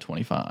 24 and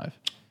 25.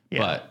 Yeah,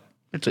 but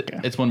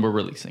it's when we're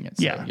releasing it.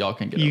 So y'all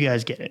can get it. You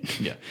guys get it.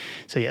 Yeah.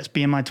 So yes,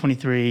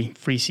 BMI23,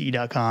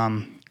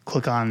 freece.com.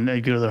 Click on,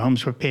 go to their home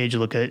page,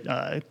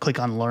 click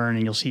on Learn,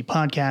 and you'll see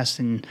podcasts,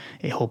 and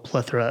a whole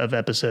plethora of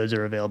episodes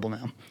are available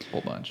now. A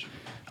whole bunch.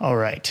 All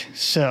right,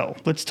 so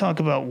let's talk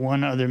about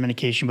one other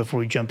medication before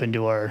we jump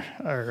into our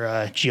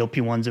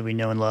GLP-1s that we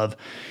know and love.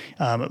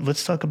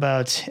 Let's talk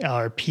about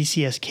our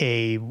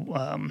PCSK.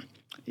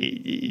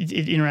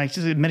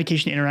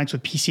 Medication interacts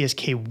with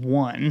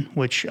PCSK1,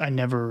 which I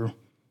never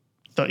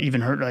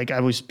even heard.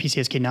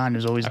 PCSK9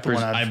 is always the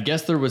one I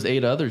guess there was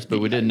 8 others, but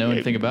we didn't know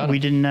anything about it. We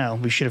didn't know.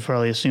 We should have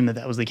probably assumed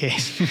that was the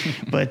case.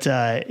 But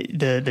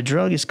the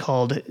drug is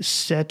called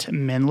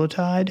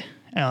setmelanotide.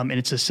 And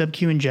it's a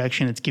sub-Q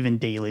injection. It's given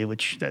daily,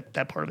 which that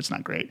part of it's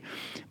not great.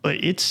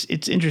 But it's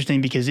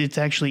interesting because it's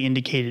actually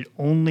indicated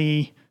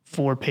only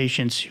for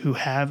patients who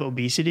have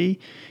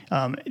obesity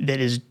that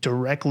is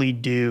directly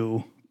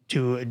due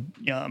to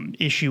an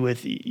issue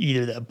with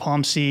either the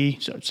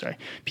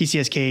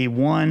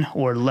PCSK1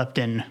 or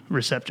leptin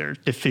receptor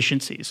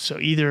deficiencies. So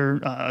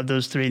either of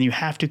those three, and you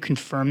have to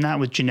confirm that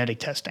with genetic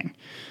testing.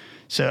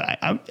 So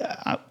I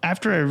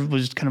after I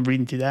was kind of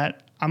reading through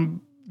that,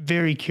 I'm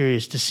very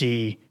curious to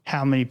see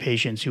how many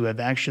patients who have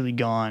actually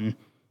gone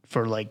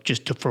for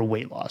for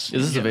weight loss.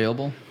 Is this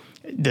available?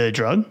 The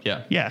drug?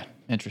 Yeah. Yeah.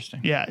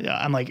 Interesting. Yeah.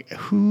 I'm like,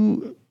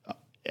 who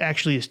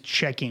actually is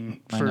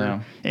checking for? I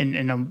know.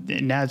 And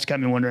now it's got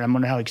me wondering. I'm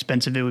wondering how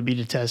expensive it would be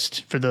to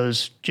test for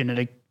those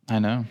genetic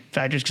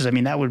factors, because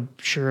that would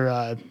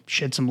sure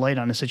shed some light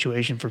on a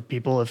situation for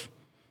people if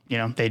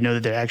they know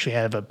that they actually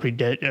have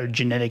a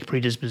genetic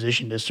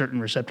predisposition to certain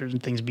receptors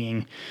and things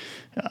being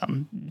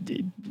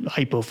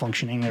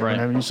hypofunctioning or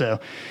whatever. So,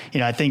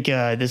 I think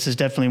this is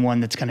definitely one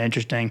that's kind of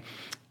interesting.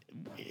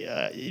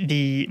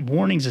 The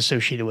warnings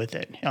associated with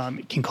it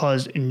can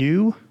cause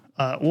new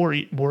or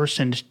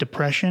worsened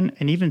depression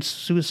and even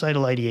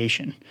suicidal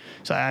ideation.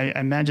 So I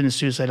imagine the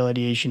suicidal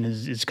ideation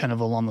is kind of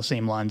along the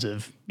same lines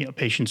of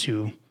patients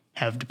who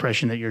have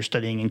depression that you're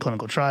studying in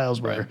clinical trials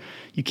where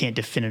you can't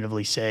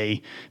definitively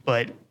say,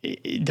 but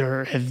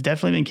there have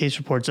definitely been case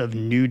reports of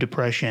new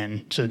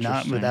depression, so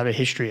not without a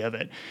history of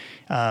it.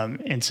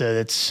 And so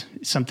that's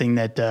something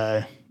that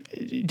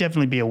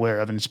definitely be aware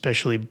of, and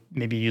especially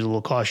maybe use a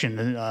little caution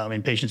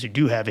in patients who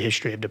do have a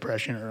history of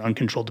depression or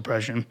uncontrolled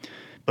depression.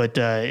 But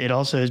it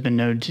also has been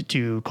known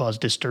to cause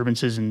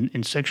disturbances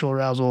in sexual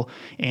arousal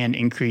and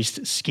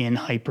increased skin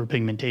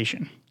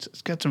hyperpigmentation. So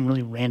it's got some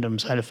really random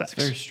side effects.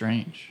 It's very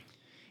strange.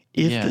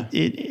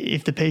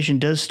 If the patient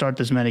does start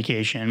this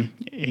medication,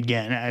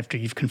 again, after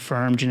you've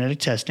confirmed genetic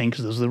testing,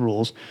 because those are the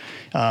rules,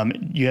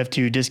 you have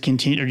to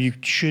discontinue, or you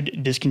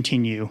should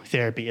discontinue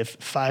therapy if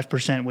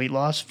 5% weight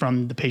loss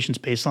from the patient's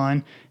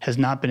baseline has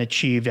not been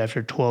achieved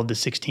after 12 to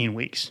 16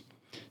 weeks.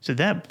 So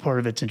that part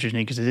of it's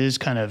interesting because that's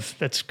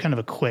kind of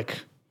a quick,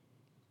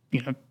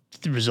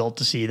 result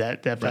to see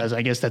that fast. Right.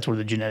 I guess that's where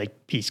the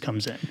genetic piece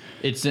comes in.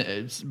 It's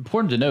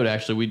important to note,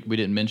 actually, we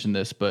didn't mention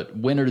this, but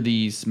when are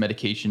these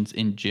medications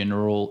in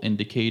general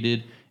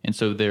indicated? And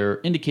so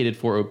they're indicated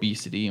for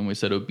obesity, and we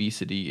said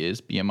obesity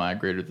is BMI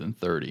greater than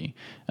 30.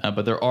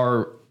 But there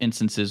are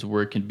instances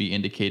where it can be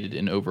indicated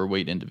in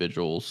overweight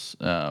individuals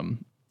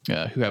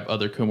who have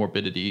other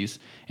comorbidities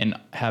and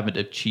haven't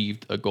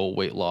achieved a goal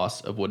weight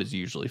loss of what is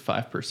usually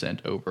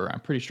 5% over, I'm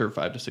pretty sure,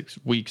 5 to 6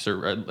 weeks,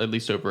 or at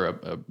least over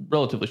a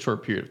relatively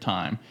short period of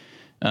time.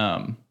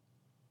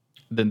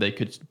 Then they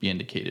could be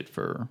indicated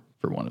for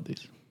one of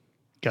these.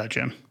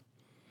 Gotcha.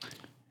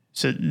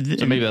 So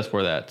maybe that's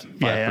where that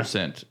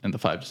 5% and the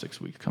 5 to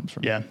 6 weeks comes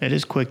from. Yeah, it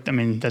is quick. I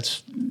mean,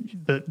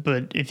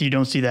 but if you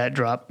don't see that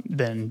drop,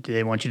 then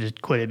they want you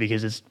to quit it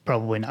because it's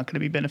probably not going to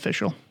be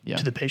beneficial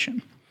to the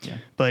patient. Yeah.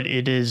 But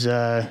it is,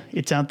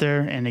 it's out there.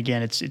 And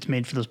again, it's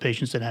made for those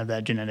patients that have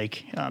that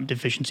genetic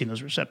deficiency in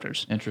those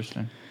receptors.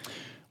 Interesting.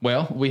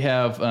 Well, we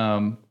have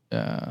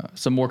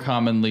some more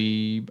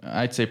commonly,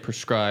 I'd say,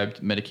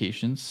 prescribed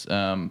medications.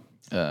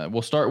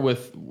 We'll start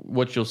with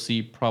what you'll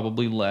see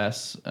probably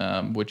less,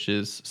 which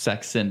is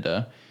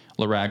Saxenda,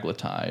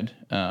 liraglutide.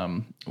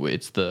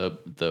 It's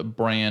the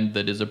brand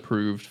that is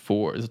approved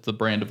for, it's the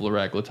brand of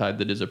liraglutide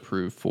that is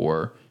approved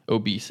for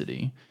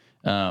obesity.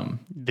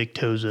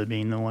 Victoza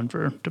being the one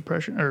for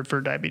depression or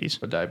for diabetes.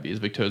 For diabetes,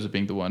 Victoza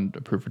being the one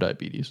approved for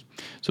diabetes.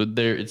 So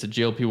it's a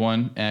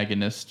GLP-1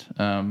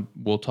 agonist.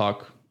 We'll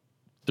talk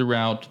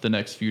throughout the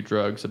next few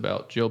drugs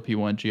about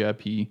GLP-1,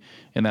 GIP,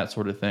 and that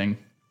sort of thing.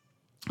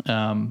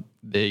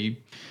 They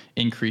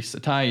increase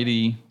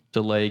satiety,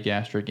 delay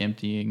gastric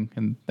emptying,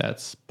 and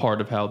that's part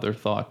of how they're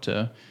thought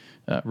to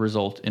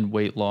result in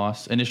weight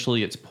loss.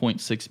 Initially, it's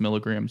 0.6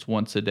 milligrams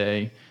once a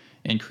day,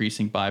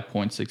 increasing by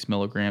 0.6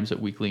 milligrams at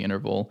weekly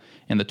interval,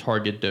 and the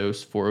target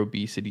dose for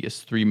obesity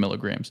is 3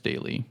 milligrams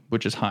daily,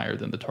 which is higher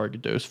than the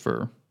target dose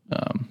for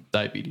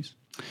diabetes.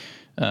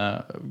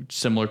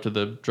 Similar to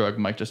the drug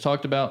Mike just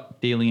talked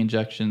about, daily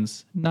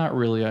injections, not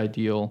really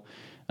ideal.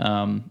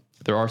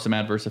 There are some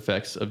adverse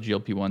effects of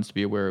GLP-1s to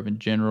be aware of in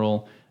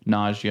general.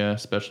 Nausea,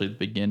 especially at the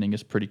beginning,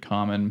 is pretty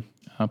common.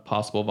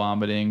 Possible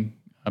vomiting,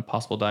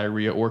 possible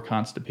diarrhea or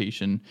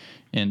constipation,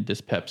 and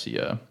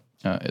dyspepsia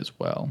as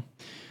well.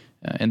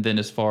 And then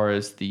as far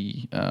as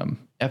the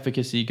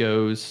efficacy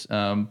goes,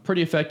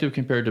 pretty effective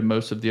compared to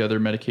most of the other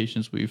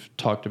medications we've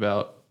talked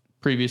about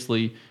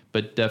previously,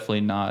 but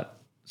definitely not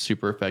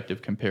super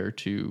effective compared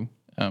to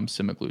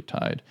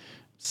semaglutide.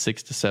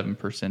 6 to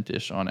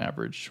 7% on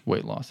average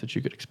weight loss that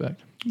you could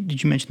expect.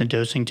 Did you mention the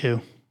dosing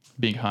too?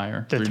 Being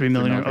higher. The 3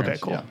 milligrams? Okay,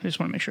 cool. Yeah. I just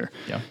want to make sure.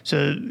 Yeah.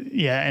 So,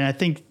 yeah, and I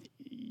think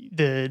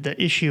the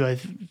issue, I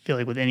feel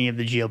like with any of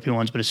the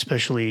GLP-1s, but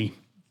especially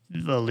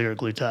the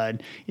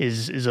liraglutide,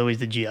 is always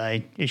the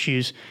GI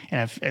issues.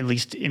 And at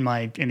least in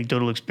my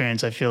anecdotal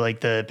experience, I feel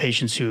like the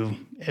patients who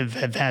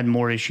have had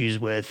more issues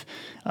with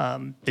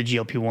the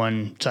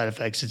GLP-1 side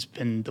effects, it's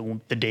been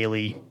the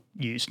daily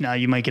use. Now,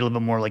 you might get a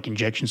little bit more like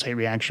injection site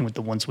reaction with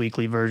the once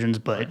weekly versions,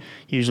 but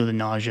usually the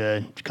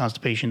nausea,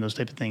 constipation, those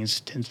type of things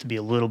tends to be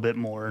a little bit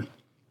more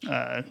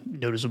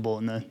noticeable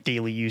in the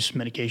daily use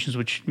medications,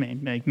 which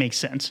makes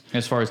sense.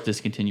 As far as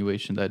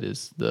discontinuation, that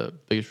is the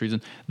biggest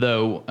reason.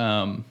 Though,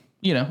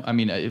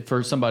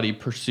 for somebody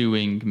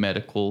pursuing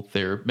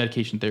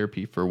medication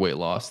therapy for weight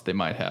loss, they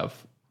might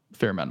have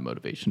fair amount of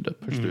motivation to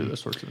push through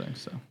those sorts of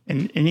things. So,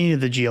 and any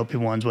of the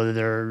GLP-1s, whether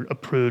they're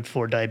approved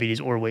for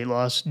diabetes or weight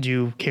loss,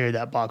 do carry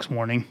that box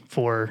warning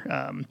for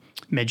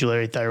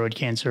medullary thyroid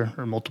cancer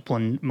or multiple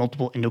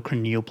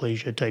endocrine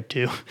neoplasia type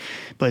 2.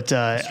 But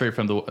straight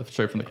from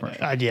the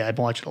commercial. I've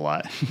watched it a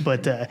lot.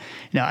 But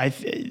now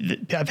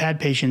I've had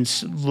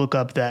patients look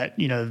up that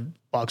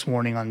box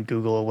warning on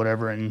Google or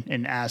whatever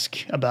and ask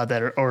about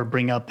that or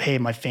bring up, hey,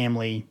 my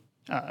family.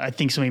 I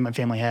think somebody in my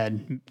family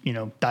had,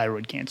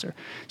 thyroid cancer.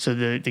 So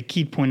the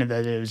key point of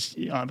that is,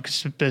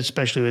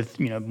 especially with,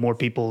 more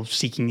people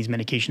seeking these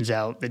medications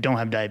out that don't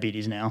have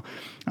diabetes now,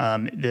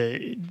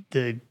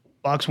 the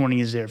box warning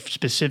is there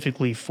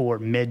specifically for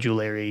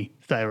medullary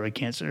thyroid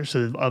cancer.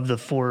 So of the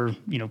 4,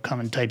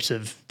 common types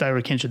of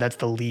thyroid cancer, that's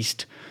the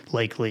least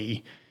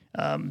likely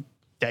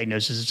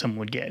diagnosis that someone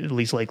would get, the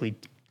least likely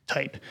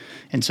type.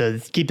 And so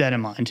keep that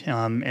in mind.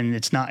 And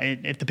it's not,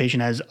 if the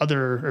patient has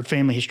other or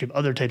family history of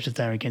other types of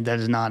thyroid cancer, that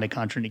is not a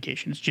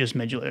contraindication. It's just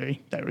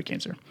medullary thyroid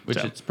cancer. Which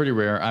it's pretty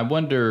rare. I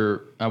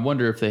wonder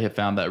if they have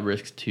found that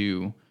risk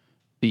to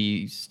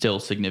be still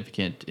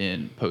significant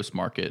in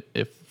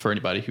post-market for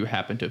anybody who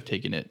happened to have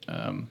taken it.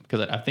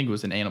 Because I think it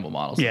was in animal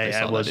models.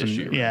 It was.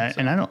 Issue, right?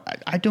 So. And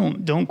I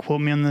don't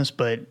quote me on this,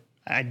 but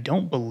I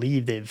don't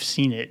believe they've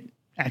seen it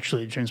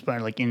actually transpire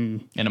like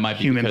in and it might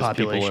be human because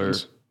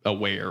populations. People are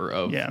aware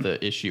of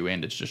the issue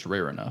and it's just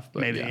rare enough.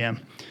 But maybe.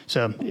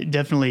 So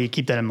definitely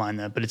keep that in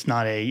mind, but it's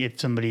not if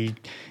somebody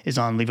is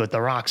on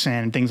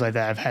levothyroxine and things like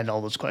that, I've had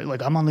all those questions,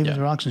 like I'm on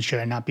levothyroxine,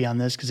 should I not be on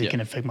this because it can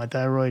affect my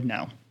thyroid?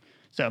 No.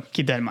 So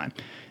keep that in mind.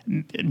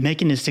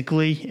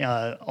 Mechanistically,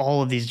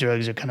 all of these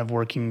drugs are kind of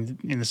working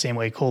in the same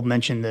way. Cole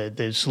mentioned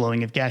the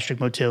slowing of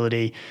gastric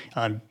motility,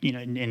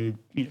 and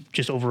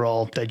just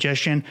overall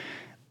digestion.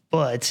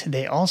 But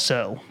they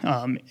also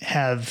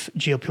have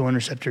GLP-1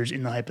 receptors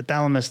in the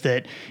hypothalamus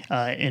that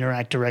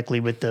interact directly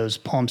with those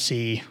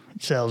POMC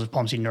cells,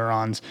 POMC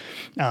neurons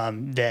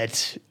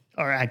that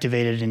are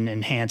activated and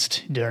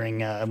enhanced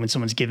during when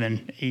someone's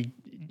given a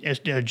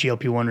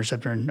GLP-1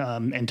 receptor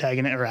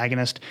antagonist or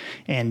agonist,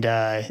 and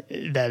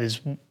that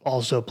is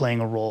also playing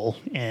a role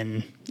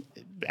in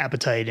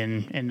appetite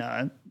and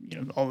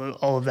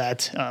all of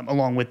that,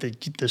 along with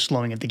the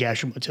slowing of the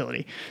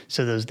gastromotility.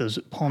 So those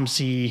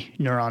POMC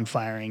neuron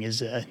firing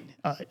is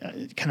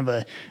kind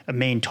of a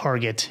main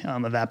target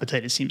of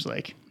appetite, it seems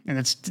like, and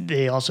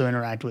they also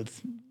interact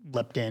with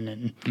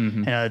leptin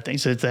and other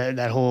things. So it's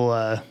that whole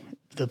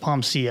the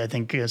POMC, I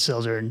think,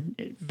 cells are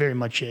very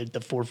much at the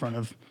forefront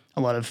of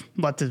a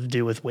lot to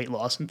do with weight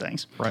loss and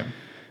things. Right.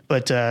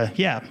 But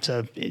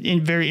so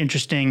very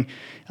interesting.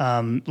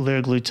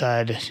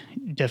 Liraglutide,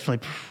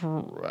 definitely,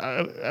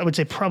 I would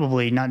say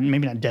probably not,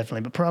 maybe not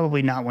definitely, but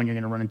probably not one you're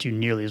going to run into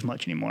nearly as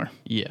much anymore.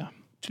 Yeah.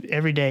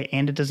 Every day,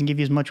 and it doesn't give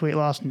you as much weight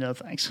loss. No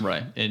thanks.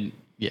 Right. And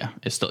yeah,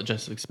 it's still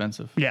just as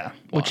expensive. Yeah,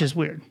 which is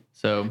weird.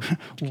 So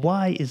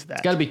why is that?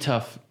 It's got to be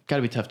tough. Got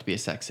to be tough to be a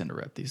sex center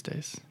rep these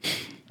days,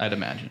 I'd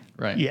imagine,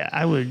 right? Yeah,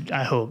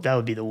 I hope that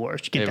would be the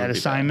worst. You get that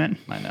assignment.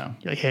 I know.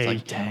 You're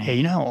like, hey,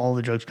 you know how all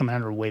the drugs coming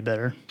out are way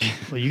better?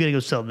 Well, you got to go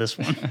sell this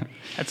one.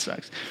 That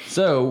sucks.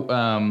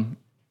 So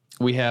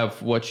we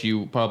have what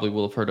you probably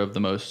will have heard of the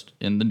most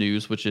in the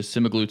news, which is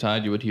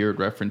semaglutide. You would hear it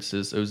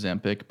references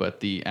Ozempic, but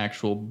the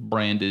actual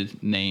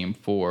branded name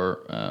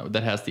for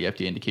that has the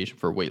FDA indication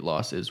for weight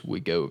loss is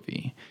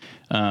Wegovy.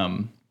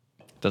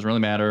 Doesn't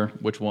really matter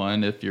which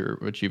one if you're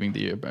achieving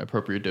the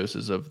appropriate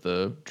doses of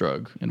the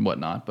drug and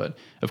whatnot, but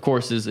of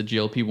course is a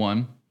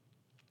GLP-1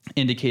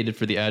 indicated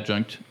for the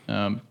adjunct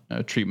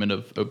treatment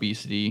of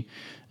obesity,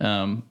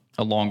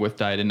 along with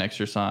diet and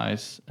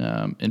exercise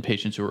in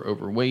patients who are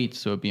overweight,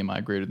 so a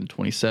BMI greater than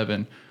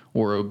 27,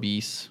 or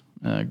obese,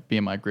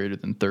 BMI greater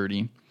than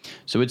 30.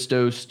 So it's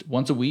dosed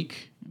once a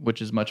week,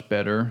 which is much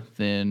better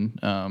than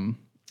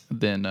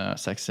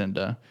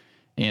Saxenda.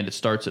 And it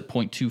starts at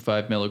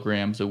 0.25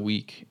 milligrams a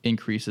week,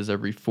 increases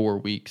every 4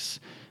 weeks.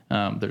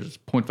 There's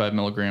 0.5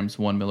 milligrams,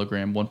 1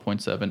 milligram,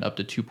 1.7, up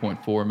to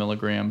 2.4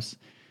 milligrams.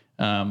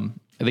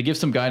 They give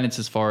some guidance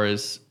as far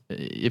as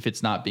if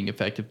it's not being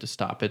effective to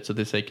stop it. So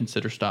they say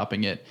consider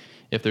stopping it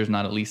if there's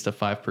not at least a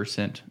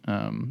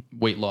 5%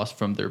 weight loss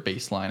from their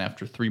baseline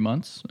after 3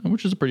 months,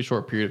 which is a pretty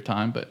short period of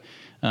time, but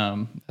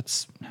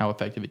that's how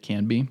effective it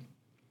can be.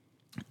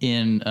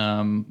 In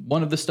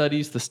one of the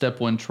studies, the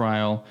Step 1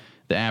 trial,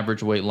 the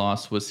average weight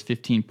loss was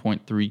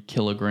 15.3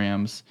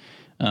 kilograms,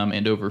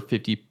 and over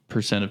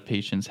 50% of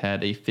patients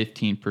had a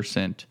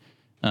 15%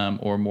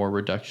 or more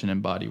reduction in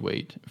body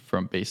weight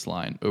from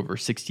baseline over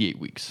 68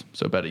 weeks,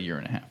 so about a year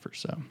and a half or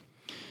so.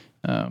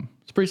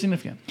 It's pretty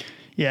significant.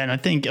 Yeah, and I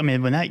think,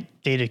 when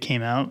that data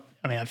came out,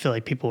 I feel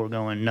like people were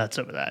going nuts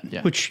over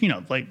that, which,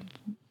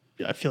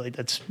 I feel like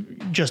that's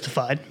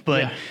justified,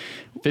 but...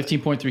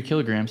 15.3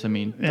 kilograms,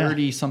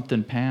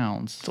 30-something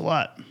pounds. It's a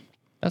lot.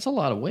 That's a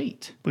lot of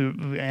weight.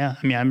 I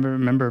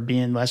remember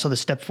when I saw the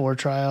Step 4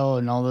 trial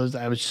and all those,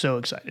 I was so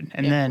excited.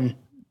 And then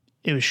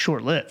it was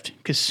short-lived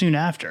because soon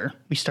after,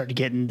 we started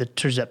getting the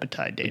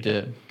tirzepatide data. We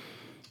did.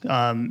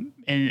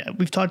 And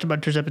we've talked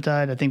about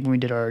tirzepatide, I think, when we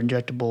did our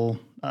injectable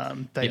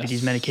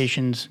diabetes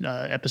medications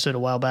episode a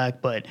while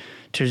back. But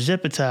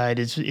tirzepatide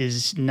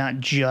is not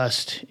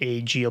just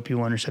a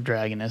GLP-1 receptor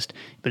agonist,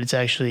 but it's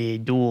actually a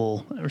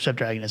dual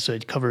receptor agonist. So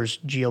it covers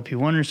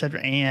GLP-1 receptor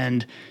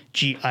and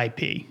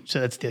GIP. So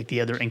that's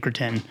the other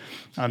incretin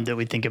that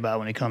we think about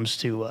when it comes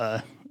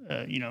to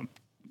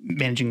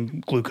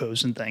managing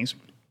glucose and things.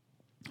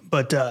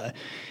 But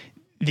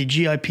the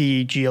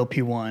GIP,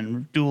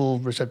 GLP-1 dual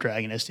receptor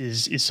agonist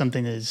is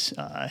something that is,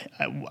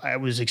 I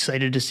was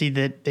excited to see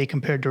that they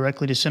compared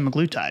directly to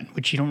semaglutide,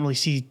 which you don't really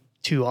see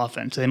too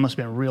often. So they must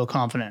have been real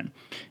confident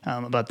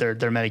about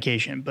their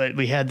medication. But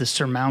we had the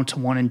SURMOUNT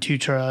 1 and 2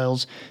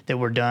 trials that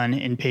were done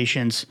in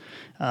patients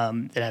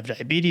that have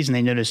diabetes, and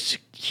they noticed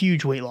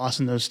huge weight loss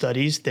in those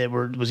studies that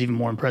was even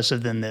more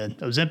impressive than the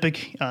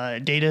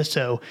Ozempic data.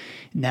 So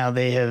now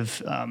they have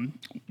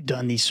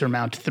done the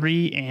SURMOUNT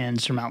 3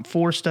 and SURMOUNT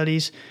 4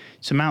 studies.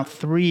 SURMOUNT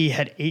 3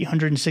 had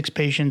 806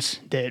 patients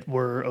that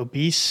were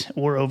obese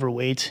or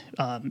overweight.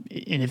 And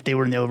if they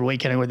were in the overweight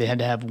category, they had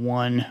to have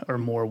one or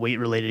more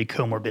weight-related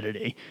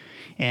comorbidity.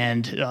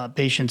 And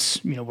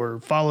patients, were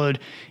followed,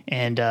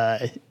 and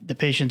the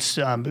patients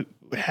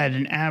had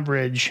an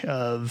average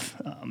of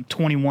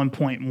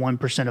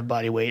 21.1% of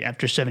body weight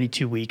after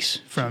 72 weeks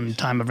from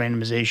time of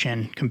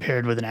randomization,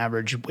 compared with an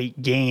average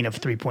weight gain of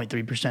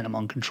 3.3%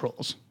 among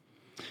controls.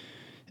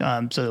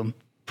 So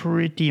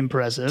pretty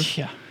impressive.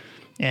 Yeah.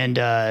 And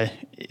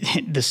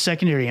the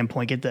secondary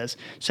endpoint, get this,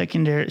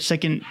 second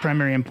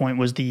primary endpoint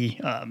was the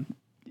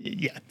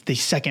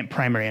second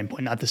primary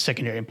endpoint, not the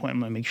secondary endpoint. I'm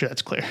going to make sure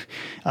that's clear,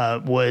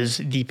 was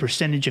the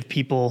percentage of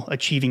people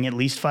achieving at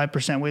least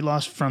 5% weight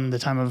loss from the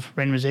time of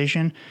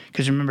randomization.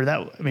 Because remember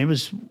that, it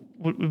was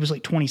it was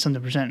like 20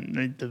 something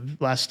percent. The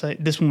last study,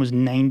 this one was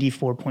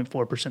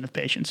 94.4% of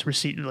patients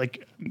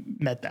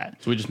met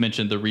that. So we just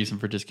mentioned the reason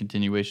for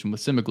discontinuation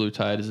with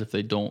semaglutide is if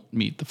they don't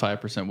meet the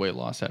 5% weight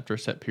loss after a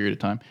set period of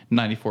time.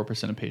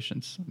 94% of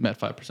patients met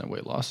 5%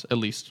 weight loss. At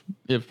least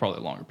it was probably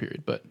a longer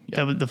period, but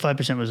yeah. The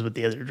 5% was with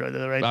the other drug,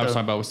 though, right? I was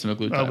talking about with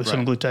semaglutide. Oh, with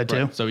semaglutide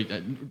too. Right. So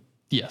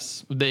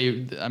yes,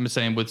 I'm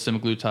saying with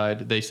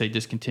semaglutide, they say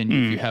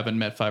discontinue if you haven't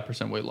met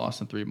 5% weight loss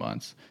in 3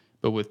 months.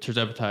 But with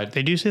tirzepatide,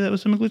 they do say that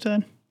with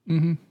semaglutide.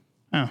 Mm-hmm.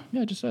 Oh,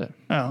 yeah, I just said it.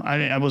 Oh,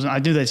 I wasn't. I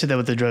knew they said that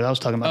with the drug. I was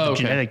talking about the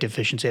genetic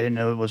deficiency. I didn't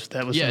know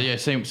that was. Yeah.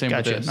 Same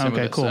gotcha. with this.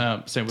 Okay, cool.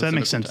 Same so with that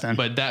makes sense then.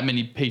 But that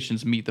many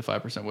patients meet the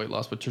 5% weight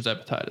loss with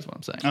tirzepatide is what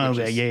I'm saying. Oh,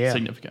 okay, yeah.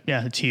 Significant.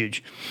 Yeah, it's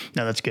huge.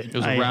 No, that's good. It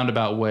was a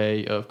roundabout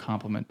way of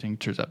complementing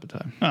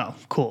tirzepatide. Oh,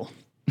 cool.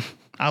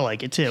 I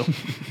like it too.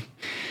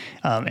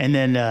 And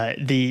then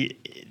the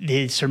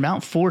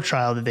SURMOUNT-4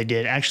 trial that they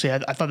did, actually,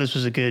 I thought this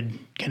was a good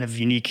kind of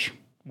unique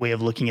way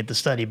of looking at the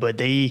study, but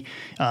they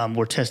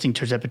were testing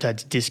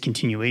tirzepatide's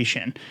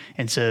discontinuation.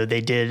 And so they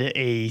did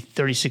a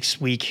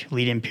 36-week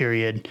lead-in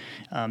period.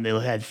 They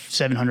had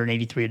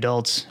 783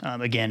 adults,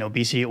 again,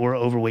 obesity or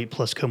overweight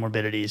plus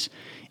comorbidities.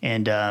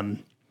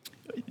 And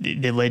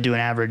they led to an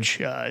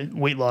average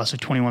weight loss of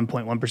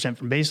 21.1%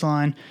 from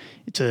baseline.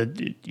 It's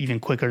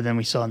even quicker than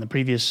we saw in the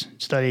previous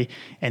study.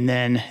 And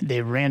then they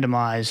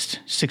randomized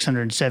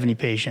 670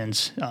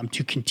 patients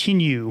to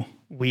continue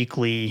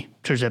weekly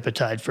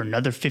tirzepatide for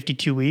another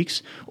 52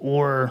 weeks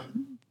or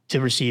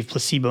to receive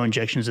placebo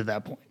injections at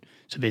that point.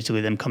 So basically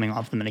them coming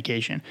off the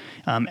medication.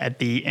 At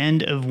the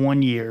end of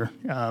 1 year,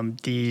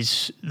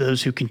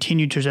 those who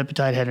continued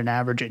tirzepatide had an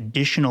average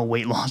additional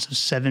weight loss of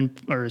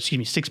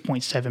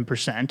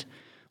 6.7%,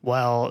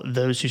 while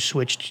those who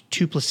switched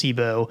to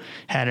placebo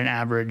had an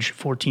average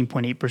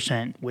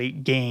 14.8%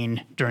 weight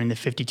gain during the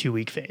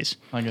 52-week phase.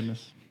 My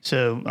goodness.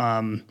 So,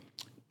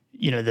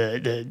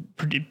 the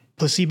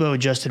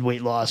placebo-adjusted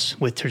weight loss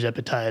with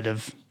tirzepatide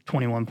of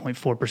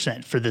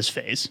 21.4% for this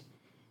phase.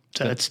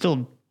 So that's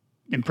still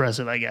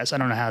impressive, I guess. I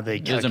don't know how they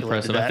calculated that. It is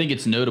impressive. I think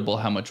it's notable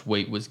how much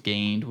weight was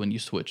gained when you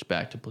switched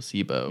back to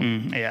placebo.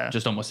 Yeah.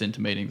 Just almost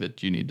intimating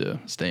that you need to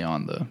stay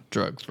on the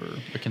drug for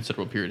a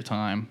considerable period of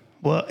time.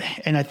 Well,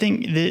 and I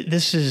think I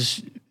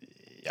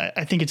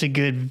think it's a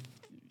good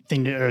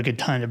thing or a good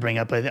time to bring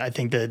up. I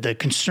think the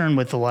concern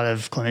with a lot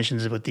of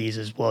clinicians with these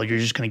is, well, you're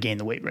just going to gain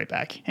the weight right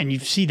back. And you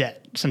see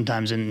that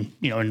sometimes in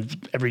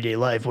everyday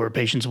life where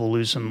patients will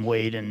lose some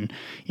weight and,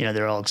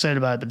 they're all excited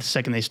about it. But the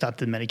second they stop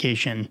the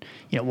medication,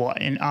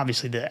 and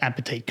obviously the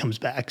appetite comes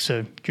back.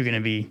 So you're going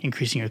to be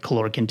increasing your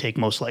caloric intake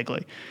most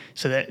likely.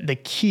 So that the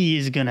key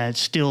is going to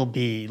still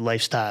be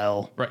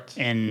lifestyle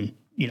and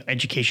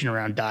education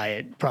around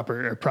diet,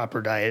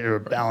 proper diet or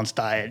balanced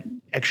diet,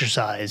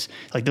 exercise.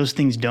 Like those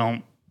things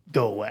don't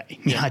go away.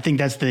 I think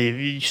that's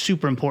the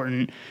super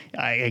important,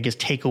 I guess,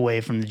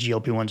 takeaway from the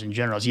GLP-1s in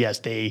general is, yes,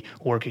 they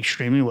work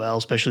extremely well,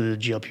 especially the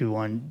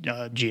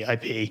GLP-1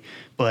 GIP,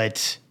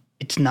 but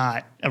it's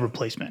not a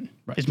replacement.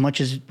 As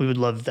much as we would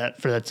love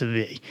for that to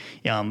be.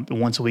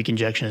 Once a week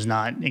injection is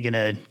not going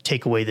to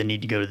take away the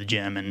need to go to the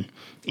gym and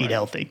eat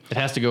healthy. It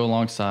has to go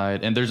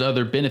alongside, and there's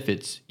other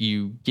benefits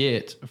you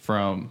get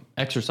from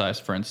exercise,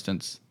 for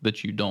instance,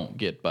 that you don't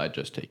get by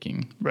just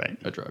taking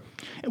a drug.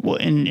 Well,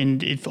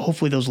 and if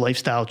hopefully those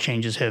lifestyle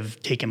changes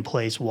have taken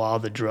place while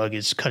the drug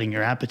is cutting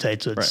your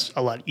appetite, so it's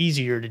a lot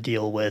easier to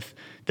deal with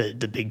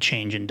the big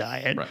change in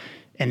diet. Right.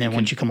 And then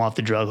once you come off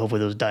the drug, hopefully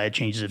those diet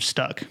changes have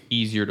stuck.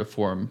 Easier to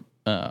form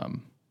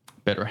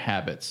better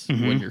habits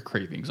when your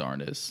cravings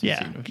aren't as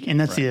significant. And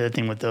that's the other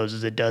thing with those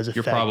is it does affect.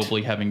 You're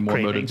probably having more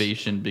cravings.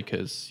 motivation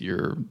because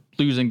you're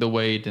losing the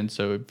weight, and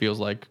so it feels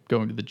like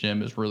going to the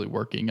gym is really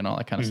working and all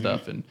that kind of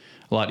stuff, and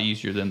a lot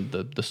easier than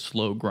the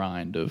slow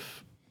grind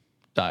of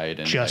diet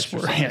and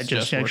exercise.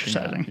 Just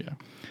exercising. Yeah.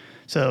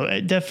 So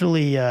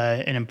definitely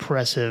an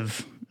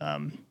impressive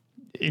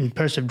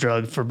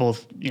drug for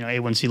both,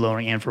 A1C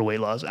lowering and for weight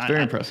loss.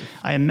 Very impressive.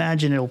 I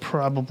imagine it'll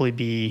probably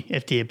be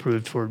FDA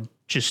approved for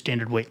just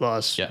standard weight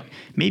loss. Yeah.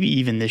 Maybe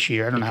even this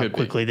year. I don't know how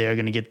quickly they're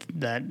going to get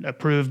that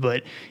approved,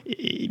 but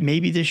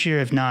maybe this year.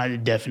 If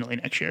not, definitely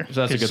next year.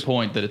 So that's a good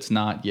point that it's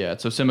not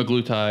yet. So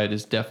semaglutide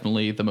is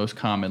definitely the most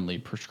commonly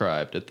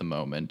prescribed at the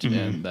moment,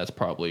 and that's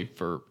probably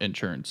for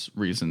insurance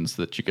reasons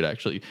that you could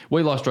actually.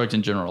 Weight loss drugs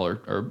in general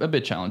are a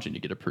bit challenging to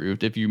get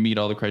approved. If you meet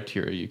all the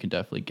criteria, you can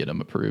definitely get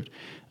them approved.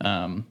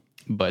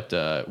 But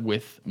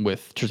with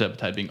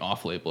tirzepatide being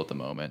off-label at the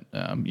moment,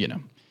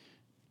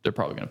 they're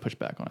probably going to push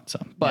back on it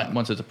some. But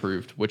once it's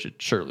approved, which it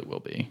surely will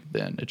be,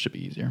 then it should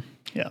be easier.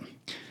 Yeah.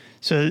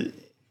 So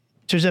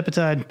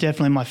tirzepatide,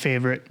 definitely my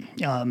favorite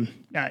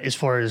as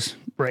far as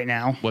right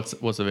now.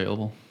 What's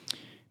available?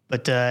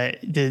 But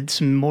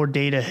some more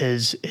data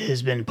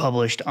has been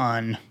published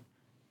on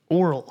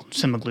oral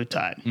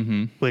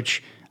semaglutide,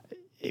 which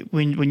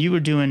when you were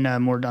doing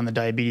more on the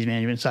diabetes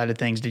management side of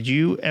things, did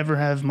you ever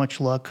have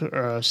much luck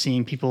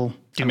seeing people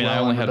do well I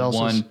only on had Rybelsus?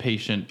 one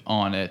patient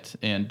on it,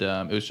 and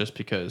it was just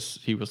because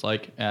he was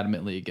like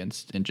adamantly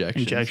against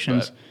injections.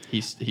 But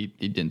he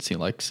didn't see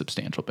like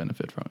substantial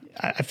benefit from it.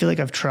 I feel like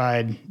I've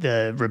tried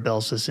the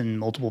Rybelsus in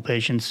multiple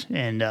patients,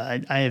 and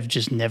I have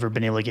just never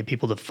been able to get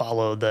people to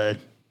follow the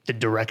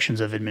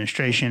directions of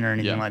administration or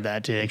anything like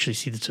that to actually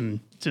see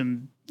some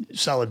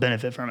solid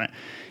benefit from it.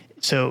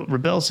 So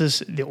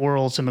Rybelsus, the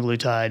oral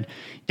semaglutide,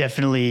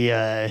 definitely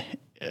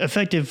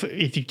effective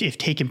if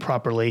taken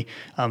properly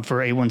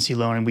for A1C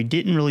lowering. We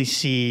didn't really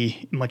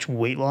see much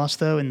weight loss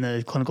though in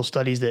the clinical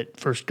studies that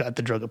first got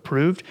the drug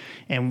approved.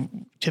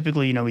 And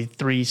typically, we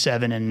 3,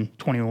 7, and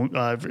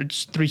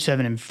 3,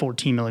 7, and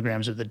 14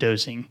 milligrams of the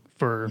dosing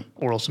for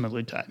oral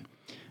semaglutide.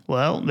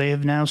 Well, they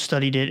have now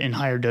studied it in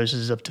higher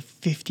doses up to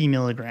 50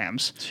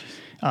 milligrams.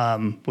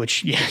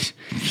 Which, yes,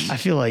 I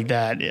feel like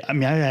that. I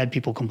mean, I had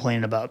people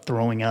complaining about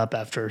throwing up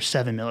after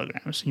 7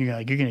 milligrams. And you're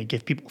like, you're going to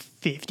give people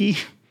 50?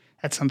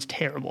 That sounds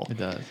terrible. It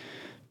does.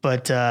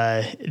 But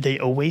the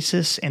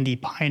Oasis and the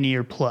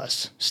Pioneer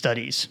Plus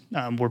studies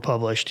were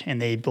published,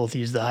 and they both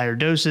used the higher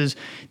doses.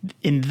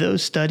 In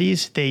those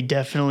studies, they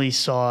definitely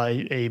saw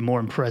a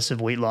more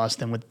impressive weight loss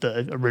than with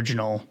the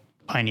original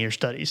Pioneer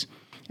studies.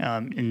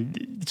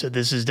 And so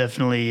this is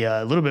definitely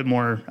a little bit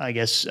more, I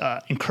guess,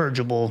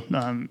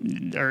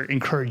 encourageable or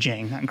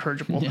encouraging, not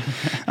encourageable.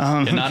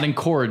 And not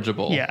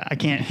incorrigible. Yeah, I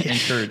can't.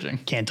 Encouraging.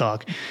 Can't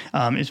talk.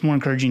 It's more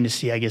encouraging to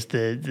see, I guess,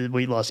 the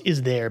weight loss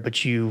is there, but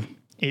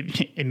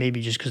it may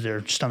be just because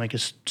their stomach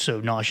is so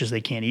nauseous they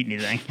can't eat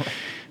anything.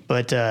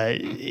 But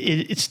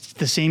it's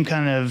the same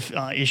kind of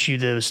issue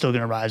that is still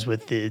going to arise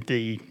with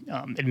the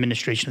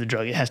administration of the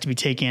drug. It has to be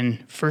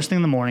taken first thing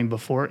in the morning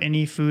before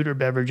any food or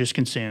beverage is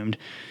consumed.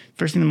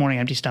 First thing in the morning,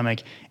 empty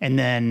stomach, and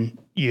then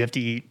you have to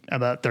eat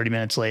about 30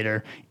 minutes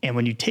later. And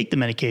when you take the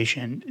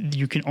medication,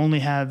 you can only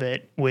have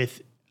it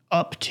with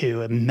up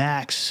to a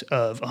max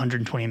of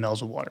 120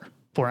 mLs of water,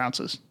 4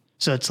 ounces.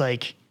 So it's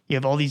like you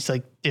have all these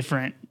like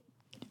different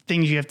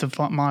things you have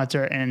to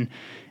monitor. And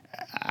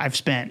I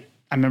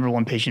remember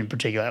one patient in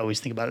particular, I always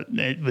think about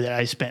it, that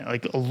I spent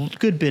like a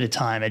good bit of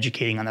time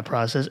educating on the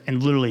process.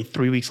 And literally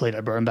 3 weeks later,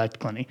 I brought him back to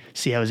clinic,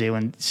 see how he was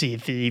able to see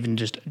if it even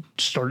just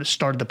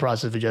started the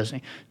process of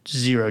adjusting.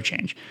 Zero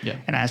change. Yeah.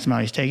 And I asked him how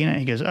he's taking it.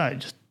 He goes, I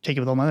just take it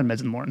with all my other meds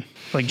in the morning.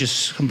 Like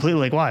just completely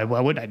like, why? Why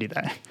wouldn't I do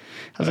that? I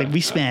was like,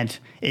 we spent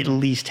at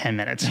least 10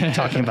 minutes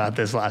talking about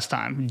this last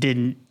time.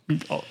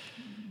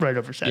 Right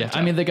over 7. Yeah,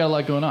 I mean, they got a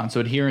lot going on. So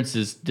adherence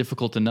is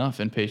difficult enough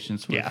in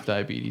patients with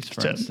diabetes,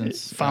 for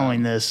instance.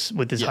 Following this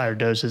with these higher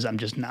doses, I'm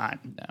just not.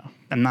 No.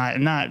 I'm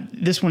not.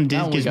 This one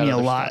gives me a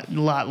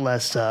lot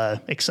less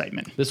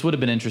excitement. This would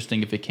have been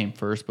interesting if it came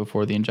first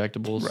before the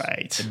injectables.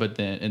 Right. But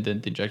then the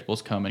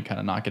injectables come and kind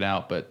of knock it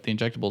out. But the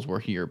injectables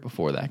were here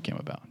before that came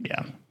about.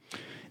 Yeah.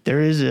 There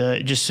is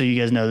just so you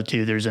guys know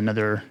too, there's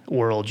another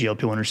oral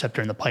GLP-1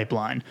 receptor in the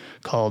pipeline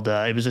called,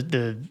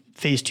 the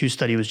phase 2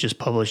 study was just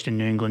published in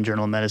New England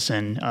Journal of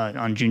Medicine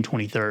on June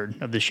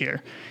 23rd of this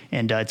year.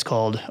 And it's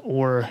called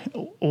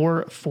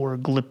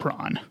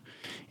orforglipron.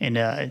 And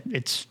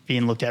it's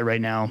being looked at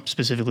right now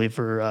specifically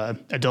for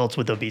adults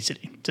with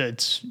obesity. So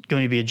it's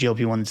going to be a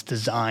GLP-1 that's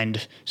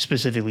designed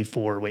specifically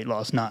for weight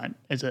loss, not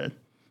as a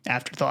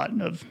afterthought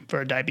for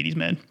a diabetes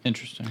med.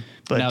 Interesting.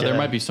 But now there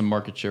might be some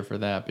market share for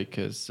that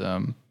because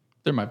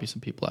there might be some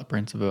people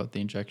apprehensive about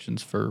the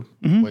injections for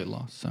weight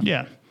loss. So.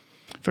 Yeah,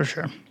 for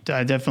sure.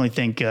 I definitely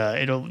think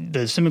oral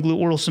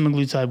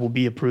semaglutide will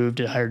be approved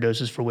at higher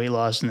doses for weight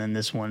loss, and then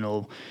this one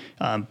will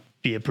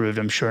be approved,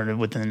 I'm sure,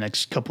 within the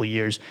next couple of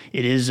years.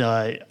 It is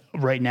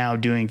right now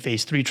doing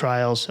phase 3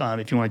 trials.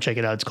 If you want to check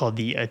it out, it's called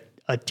the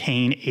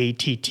Attain,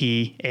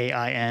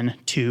 ATTAIN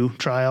 2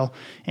 trial,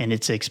 and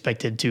it's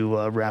expected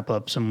to wrap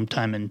up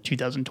sometime in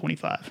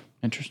 2025.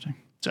 Interesting.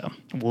 So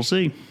we'll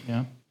see.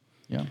 Yeah.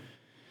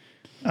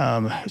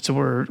 So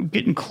we're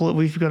getting close.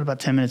 We've got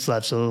about 10 minutes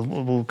left, so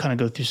we'll kind of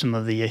go through some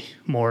of the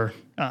more,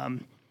 I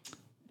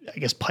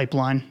guess,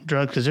 pipeline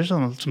drugs, because there's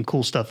some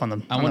cool stuff on the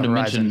horizon. I wanted to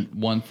mention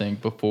one thing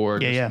before,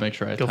 just to make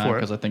sure I have time,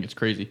 because I think it's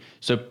crazy.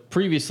 So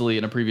previously,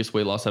 in a previous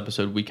weight loss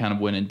episode, we kind of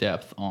went in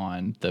depth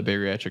on the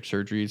bariatric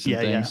surgeries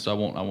and things, so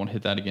I won't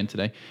hit that again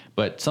today.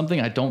 But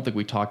something I don't think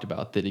we talked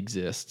about that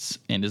exists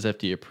and is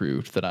FDA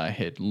approved that I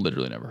had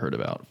literally never heard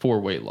about for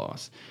weight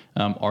loss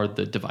are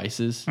the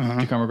devices.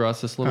 Did you come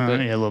across this a little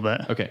bit? Yeah, a little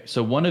bit. Okay,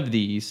 so one of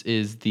these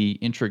is the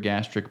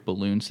intragastric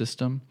balloon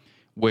system,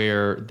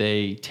 where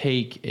they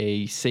take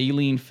a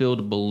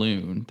saline-filled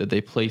balloon that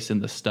they place in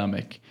the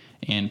stomach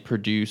and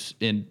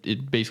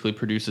it basically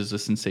produces a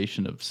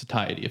sensation of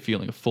satiety, a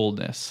feeling of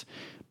fullness,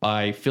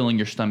 by filling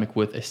your stomach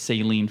with a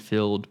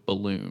saline-filled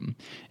balloon.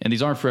 And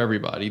these aren't for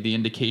everybody. The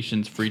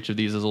indications for each of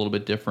these is a little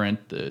bit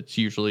different. It's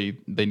usually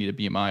they need a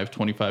BMI of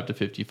 25 to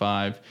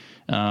 55,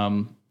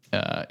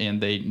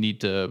 and they need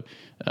to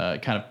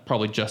kind of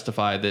probably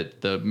justify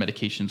that the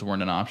medications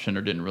weren't an option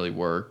or didn't really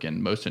work,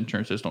 and most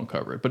insurances don't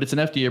cover it. But it's an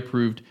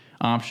FDA-approved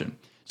option.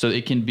 So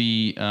it can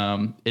be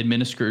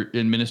administered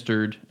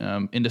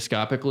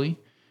endoscopically,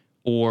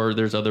 or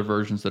there's other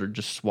versions that are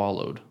just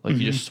swallowed. Like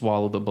you just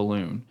swallow the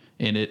balloon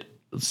and it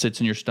sits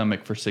in your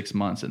stomach for 6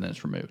 months and then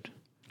it's removed.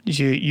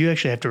 You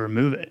actually have to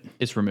remove it.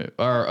 It's removed.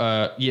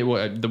 Or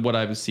what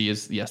I would see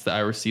is, yes, the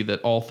Irish see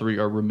that all 3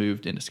 are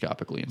removed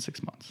endoscopically in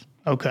 6 months.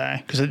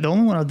 Okay, because the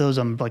only one of those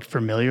I'm like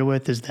familiar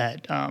with is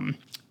that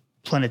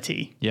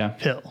Plenity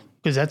pill.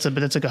 Because that's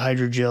like a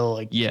hydrogel,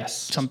 like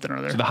something or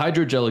other. So the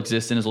hydrogel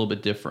exists and is a little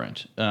bit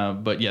different.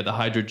 But yeah, the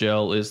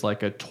hydrogel is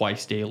like a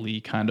twice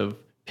daily kind of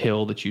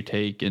pill that you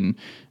take, and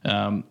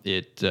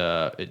it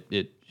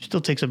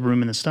still takes up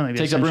room in the stomach.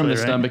 Takes up room in the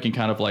stomach and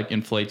kind of like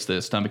inflates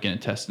the stomach and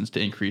intestines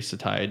to increase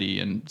satiety,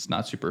 and it's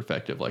not super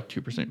effective, like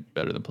 2%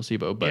 better than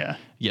placebo. But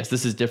yes,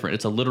 this is different.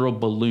 It's a literal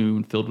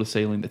balloon filled with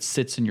saline that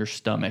sits in your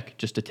stomach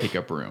just to take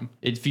up room.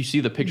 If you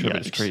see the picture of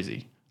it, it's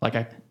crazy.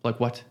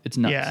 Like what? It's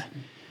nuts.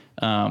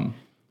 Yeah.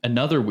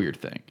 Another weird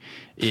thing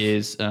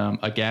is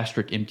a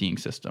gastric emptying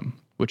system,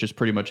 which is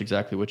pretty much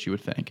exactly what you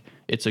would think.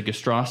 It's a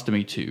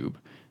gastrostomy tube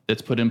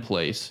that's put in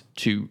place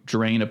to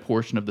drain a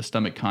portion of the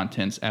stomach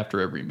contents after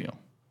every meal.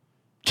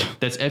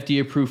 That's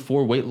FDA approved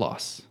for weight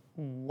loss.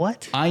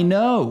 What? I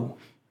know.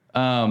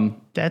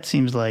 That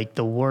seems like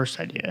the worst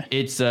idea.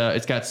 It's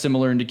got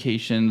similar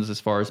indications as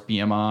far as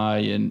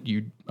BMI, and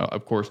you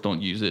of course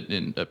don't use it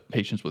in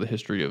patients with a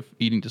history of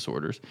eating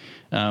disorders.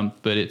 But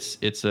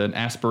it's an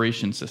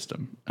aspiration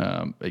system,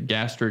 a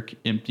gastric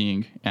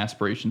emptying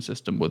aspiration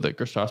system with a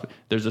gastrostomy.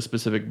 There's a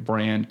specific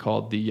brand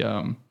called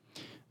the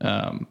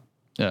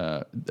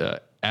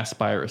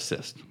Aspire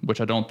Assist, which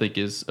I don't think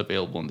is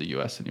available in the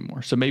U.S.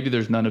 anymore. So maybe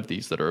there's none of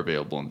these that are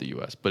available in the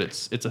U.S., but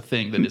it's a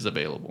thing that is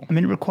available. I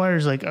mean, it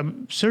requires like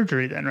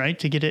surgery then, right,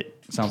 to get it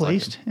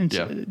placed? Like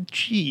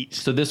Jeez.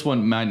 So this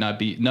one might not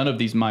be, none of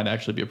these might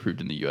actually be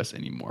approved in the U.S.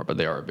 anymore, but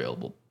they are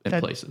available in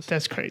places.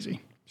 That's crazy.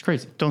 It's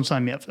crazy. Don't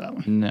sign me up for that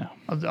one. No.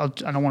 I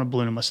don't want a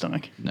balloon in my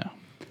stomach. No.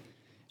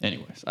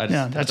 Anyways, I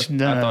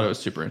thought it was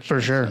super interesting.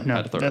 For sure. So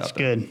no, that's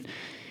good.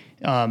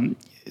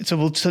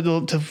 So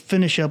to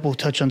finish up, we'll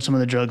touch on some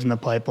of the drugs in the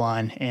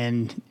pipeline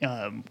and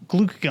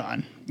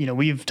glucagon.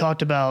 We've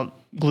talked about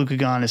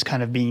glucagon as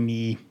kind of being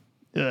the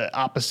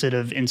opposite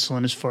of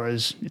insulin as far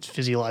as its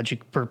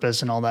physiologic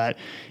purpose and all that.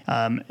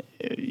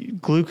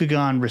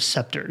 Glucagon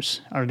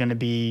receptors are going to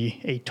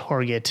be a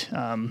target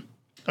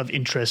of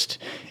interest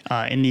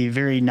in the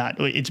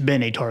it's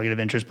been a target of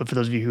interest, but for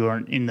those of you who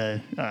aren't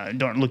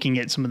aren't looking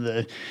at some of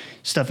the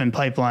stuff in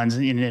pipelines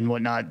and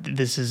whatnot,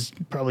 this is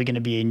probably going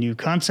to be a new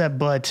concept,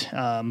 but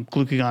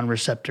glucagon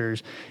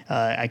receptors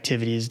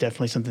activity is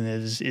definitely something that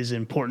is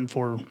important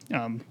for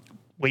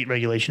weight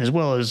regulation as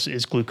well as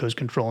glucose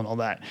control and all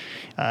that.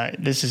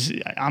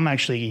 I'm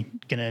actually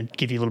going to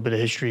give you a little bit of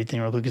history thing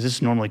real quick because this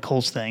is normally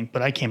Cole's thing,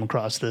 but I came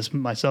across this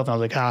myself and I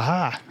was like,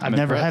 I've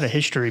never had a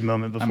history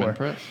moment before. I'm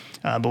impressed.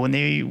 But when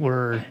they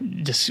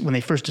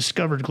first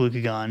discovered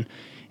glucagon,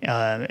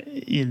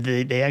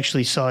 they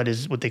actually saw it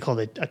as what they called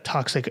a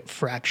toxic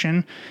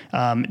fraction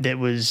that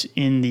was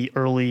in the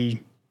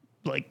early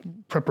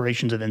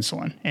preparations of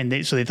insulin,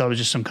 and so they thought it was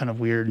just some kind of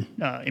weird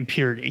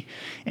impurity.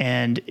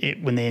 And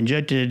when they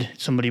injected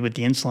somebody with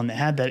the insulin that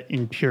had that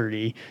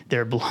impurity,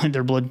 their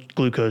blood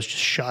glucose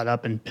just shot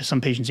up, and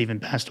some patients even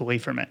passed away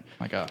from it.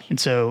 My gosh! And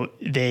so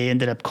they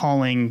ended up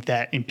calling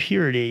that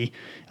impurity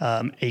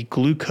a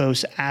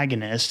glucose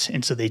agonist,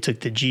 and so they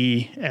took the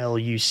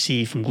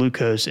GLUC from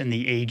glucose and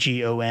the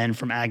AGON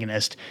from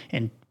agonist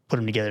and put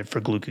them together for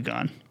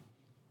glucagon.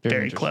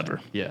 Very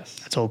clever. Yes.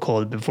 I told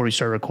Cole before we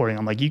started recording,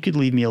 I'm like, you could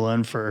leave me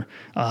alone for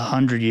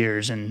 100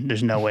 years and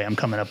there's no way I'm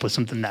coming up with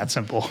something that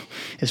simple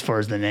as far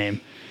as the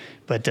name.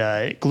 But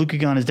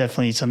glucagon is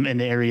definitely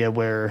an area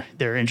where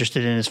they're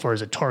interested in as far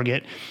as a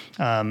target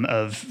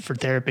for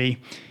therapy.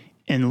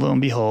 And lo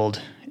and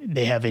behold,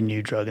 they have a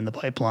new drug in the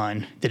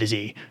pipeline that is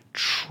a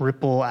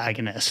triple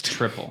agonist.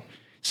 Triple.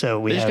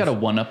 So they just got to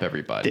one up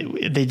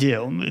everybody. They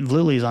do.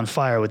 Lilly's on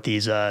fire with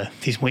these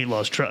weight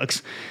loss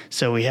drugs.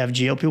 So we have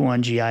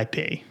GLP-1,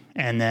 GIP,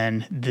 and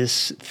then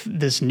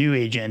this new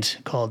agent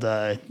called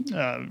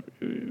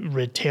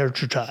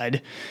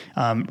retatrutide,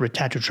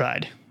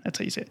 that's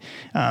how you say it,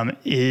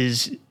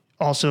 is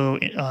also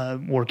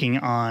working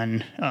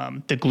on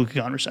the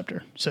glucagon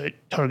receptor. So it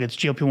targets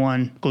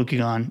GLP-1,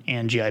 glucagon,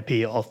 and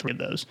GIP, all three of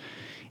those.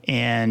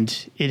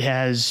 And it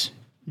has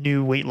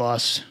new weight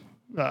loss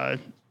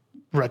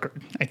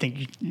record, I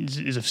think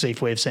is a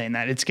safe way of saying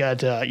that. It's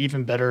got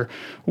even better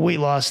weight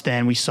loss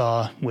than we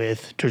saw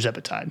with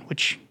tirzepatide,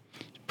 which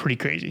is pretty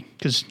crazy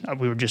because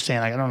we were just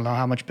saying, I don't know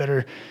how much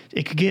better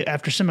it could get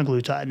after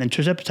semaglutide. And then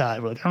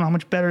tirzepatide, we're like, I don't know how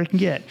much better it can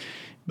get.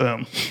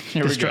 Boom.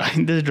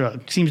 This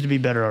drug seems to be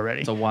better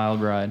already. It's a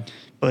wild ride.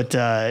 But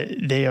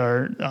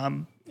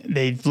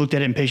they've looked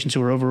at it in patients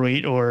who are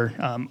overweight or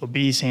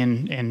obese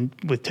and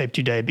with type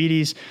 2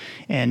 diabetes,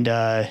 and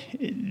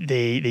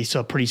they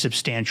saw pretty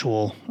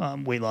substantial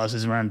weight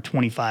losses, around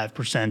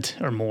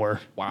 25% or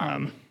more.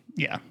 Wow.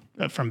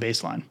 From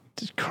baseline.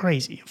 It's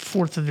crazy. A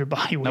fourth of their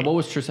body weight. Now, what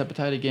was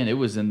tirzepatide again? It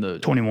was in the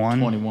 21.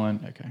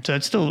 21. Okay. So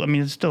it's still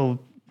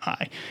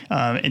high.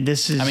 And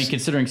this is...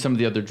 considering some of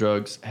the other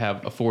drugs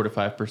have a 4 to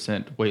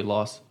 5% weight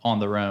loss on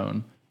their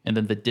own, And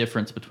then the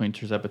difference between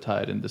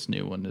tirzepatide and this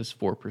new one is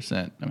 4%.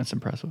 I mean, it's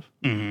impressive.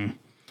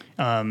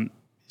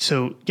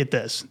 So get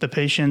this, the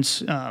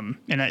patients,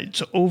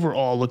 so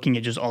overall looking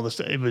at just all this,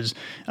 it was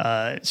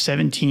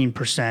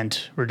 17%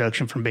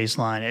 reduction from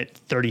baseline at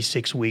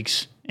 36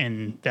 weeks.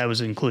 And that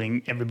was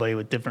including everybody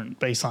with different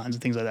baselines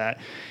and things like that.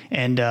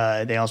 And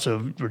they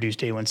also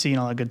reduced A1C and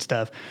all that good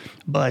stuff.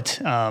 But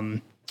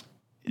where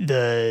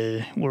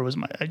was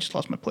I just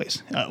lost my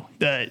place. Oh,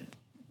 the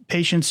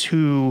patients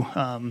who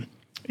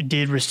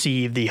did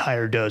receive the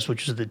higher dose,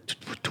 which is the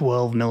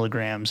 12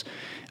 milligrams,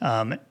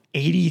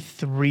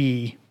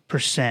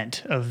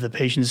 83% of the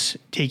patients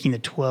taking the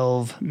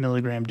 12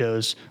 milligram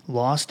dose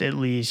lost at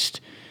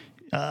least,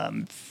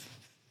 83%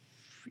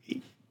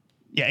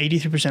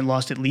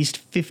 lost at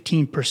least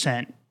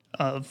 15%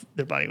 of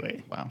their body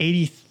weight. Wow.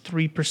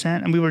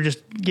 83%. And we were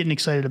just getting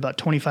excited about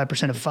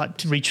 25%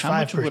 to reach 5%. How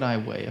much would I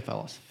weigh if I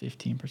lost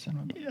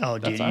 15%? Oh,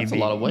 dude. That's a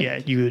lot of weight.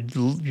 Yeah,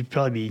 you'd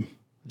probably be...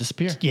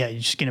 Disappear. Yeah,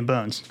 you're skin and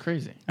bones.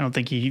 Crazy. I don't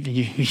think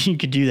you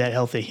could do that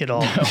healthy at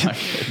all. No, I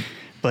couldn't.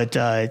 But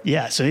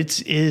so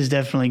it is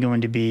definitely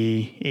going to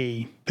be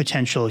a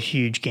potential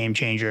huge game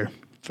changer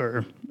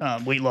for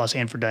weight loss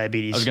and for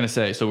diabetes. I was going to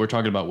say, so we're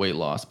talking about weight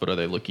loss, but are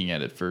they looking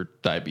at it for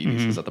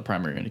diabetes? Is that the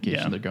primary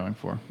indication they're going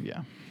for?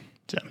 Yeah.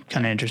 So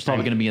kind of interesting.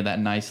 Probably going to be in that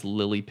nice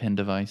Lilly pen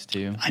device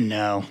too. I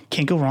know.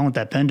 Can't go wrong with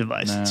that pen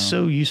device. No. It's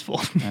so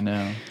useful. I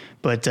know.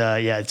 But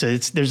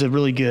there's a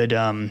really good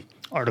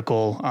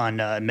article on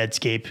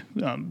Medscape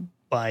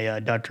by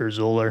Dr.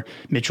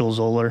 Mitchell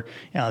Zoller.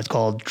 It's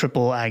called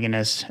Triple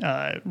Agonist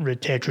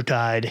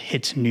Retatrutide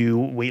Hits New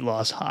Weight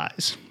Loss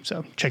Highs.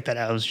 So check that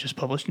out. It was just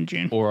published in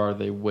June. Or are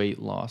they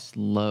weight loss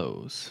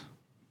lows?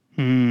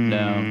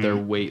 No, they're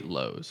weight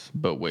lows,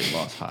 but weight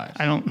loss highs.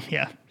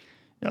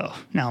 Oh,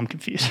 now I'm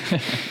confused.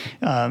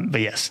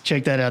 But yes,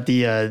 check that out.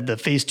 The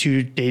phase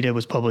 2 data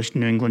was published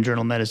in New England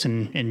Journal of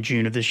Medicine in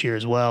June of this year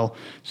as well.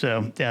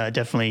 So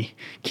definitely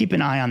keep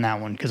an eye on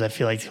that one because I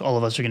feel like all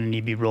of us are going to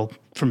need to be real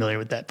familiar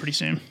with that pretty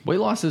soon. Weight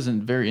loss is a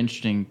very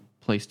interesting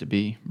place to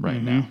be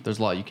right now. There's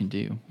a lot you can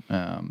do.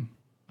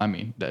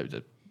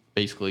 That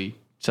basically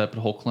set up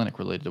a whole clinic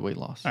related to weight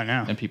loss. I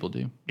know. And people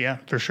do. Yeah,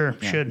 for sure.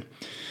 Yeah. Should.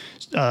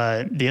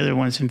 The other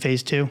one is in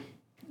phase 2.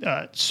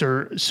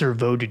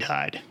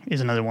 Survodutide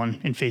is another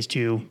one in phase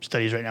 2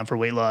 studies right now for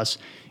weight loss,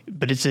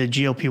 but it's a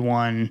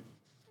GLP-1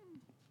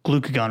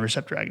 glucagon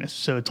receptor agonist.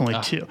 So it's only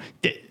 2.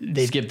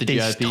 They skipped the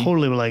GIP. They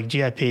totally were like,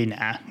 GIP,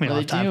 nah. We don't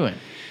have time. Doing?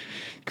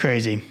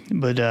 Crazy.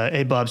 But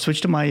hey, Bob, switch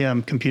to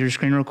my computer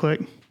screen real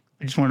quick.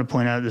 I just wanted to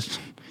point out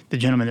the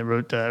gentleman that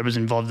wrote was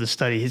involved in this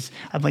study.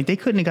 I'm like, they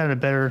couldn't have gotten a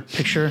better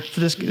picture for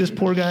this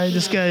poor guy.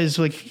 This guy is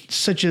like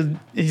he's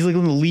like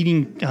one of the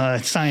leading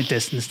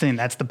scientists in this thing.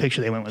 That's the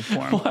picture they went with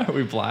for him. Why are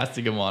we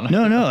blasting him on?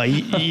 No,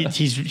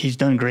 he's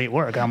done great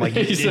work. I'm like,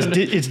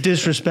 it's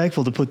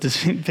disrespectful to put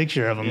this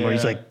picture of him where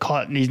he's like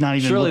caught and he's not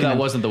even. Surely that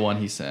wasn't the one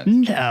he sent.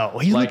 No,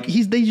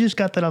 they just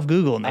got that off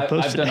Google and they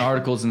posted. I've done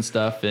articles and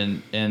stuff,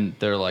 and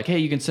they're like, hey,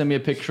 you can send me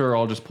a picture, or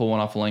I'll just pull one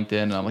off of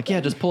LinkedIn. And I'm like,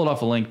 yeah, just pull it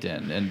off of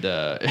LinkedIn,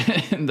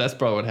 and that's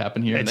probably what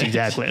happened here. That's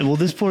exactly. Well,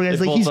 this poor guy's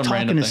like he's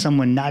talking to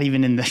someone not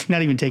even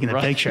taking the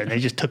picture. They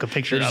just took a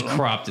picture of him. They just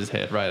cropped his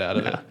head right out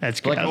of it.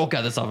 That's good. Like, oh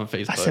god, that's off of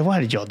Facebook. I said,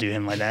 why did y'all do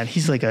him like that?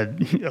 He's like a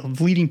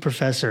leading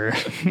professor.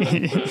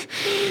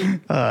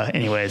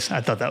 Anyways,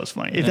 I thought that was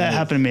funny. If that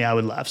happened to me, I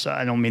would laugh. So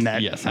I don't mean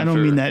that. Yes, I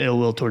don't mean that ill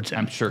will towards him.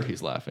 I'm sure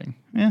he's laughing.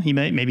 Yeah, he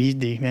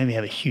maybe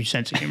have a huge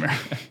sense of humor.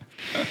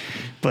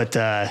 But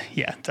I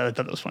thought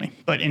that was funny.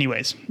 But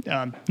anyways,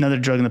 another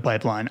drug in the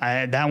pipeline.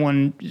 That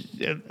one,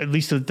 at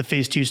least the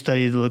phase 2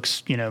 study,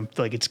 looks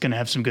like it's going to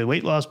have some good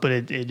weight loss.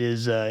 But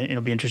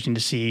it'll be interesting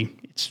to see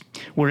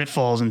where it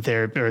falls in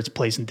therapy or its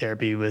place in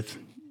therapy with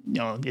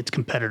its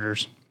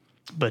competitors.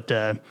 But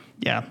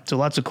so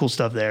lots of cool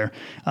stuff there.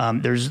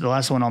 There's the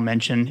last one I'll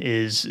mention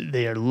is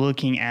they are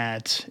looking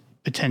at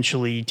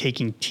potentially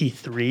taking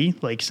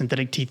T3, like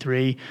synthetic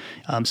T3,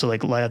 so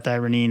like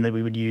liothyronine that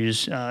we would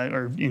use,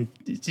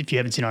 if you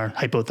haven't seen our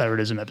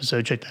hypothyroidism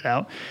episode, check that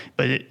out.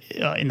 But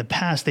in the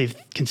past, they've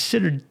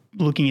considered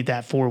looking at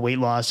that for weight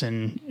loss,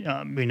 and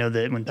we know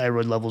that when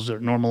thyroid levels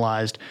are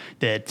normalized,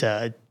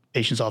 that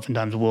patients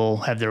oftentimes will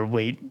have their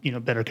weight,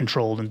 better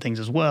controlled and things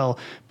as well.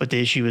 But the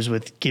issue is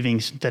with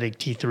giving synthetic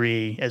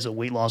T3 as a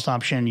weight loss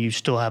option, you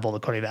still have all the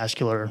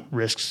cardiovascular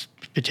risks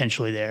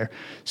potentially there.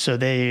 So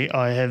they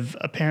have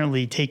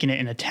apparently taken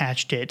it and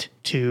attached it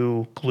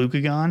to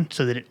glucagon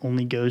so that it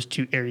only goes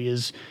to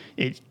areas,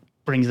 it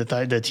brings the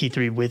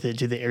T3 with it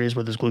to the areas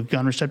where those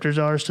glucagon receptors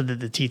are, so that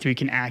the T3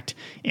 can act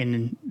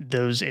in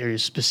those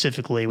areas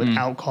specifically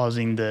without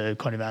causing the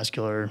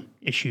cardiovascular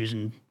issues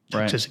and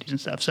toxicities and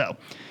stuff. So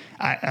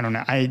I don't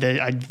know. I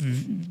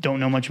don't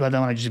know much about that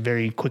one. I just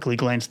very quickly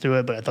glanced through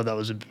it, but I thought that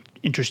was an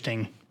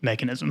interesting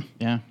mechanism.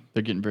 Yeah,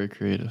 they're getting very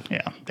creative.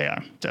 Yeah, they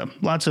are. So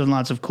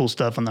lots of cool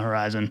stuff on the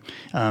horizon.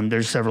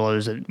 There's several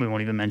others that we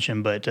won't even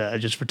mention, but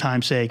just for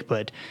time's sake.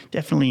 But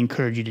definitely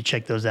encourage you to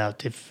check those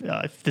out if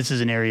this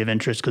is an area of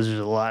interest, because there's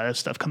a lot of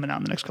stuff coming out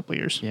in the next couple of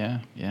years. Yeah.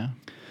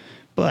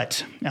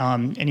 But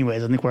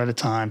anyways, I think we're out of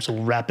time, so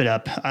we'll wrap it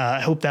up. I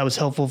hope that was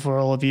helpful for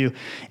all of you.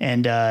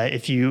 And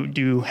if you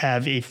do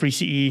have a free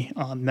CE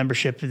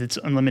membership that's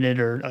unlimited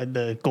or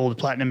the gold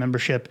platinum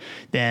membership,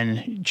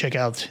 then check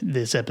out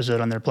this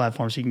episode on their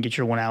platform so you can get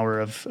your 1 hour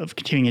of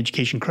continuing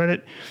education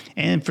credit.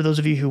 And for those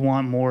of you who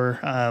want more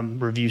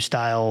review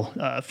style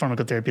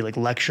pharmacotherapy like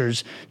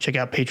lectures, check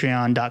out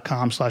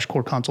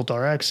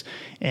patreon.com/coreconsultrx.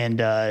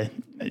 And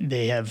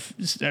they have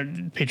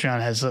Patreon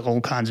has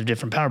all kinds of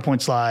different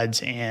PowerPoint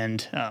slides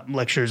and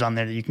lectures on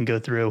there that you can go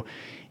through,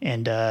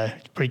 and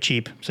it's pretty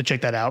cheap. So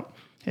check that out,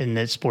 and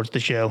it supports the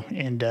show.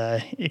 And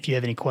if you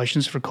have any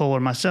questions for Cole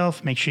or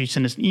myself, make sure you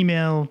send us an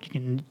email. You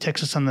can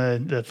text us on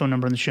the phone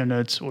number in the show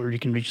notes, or you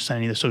can reach us on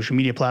any of the social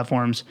media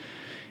platforms.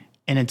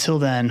 And until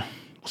then,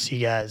 we'll see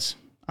you guys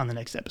on the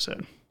next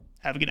episode.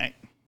 Have a good night.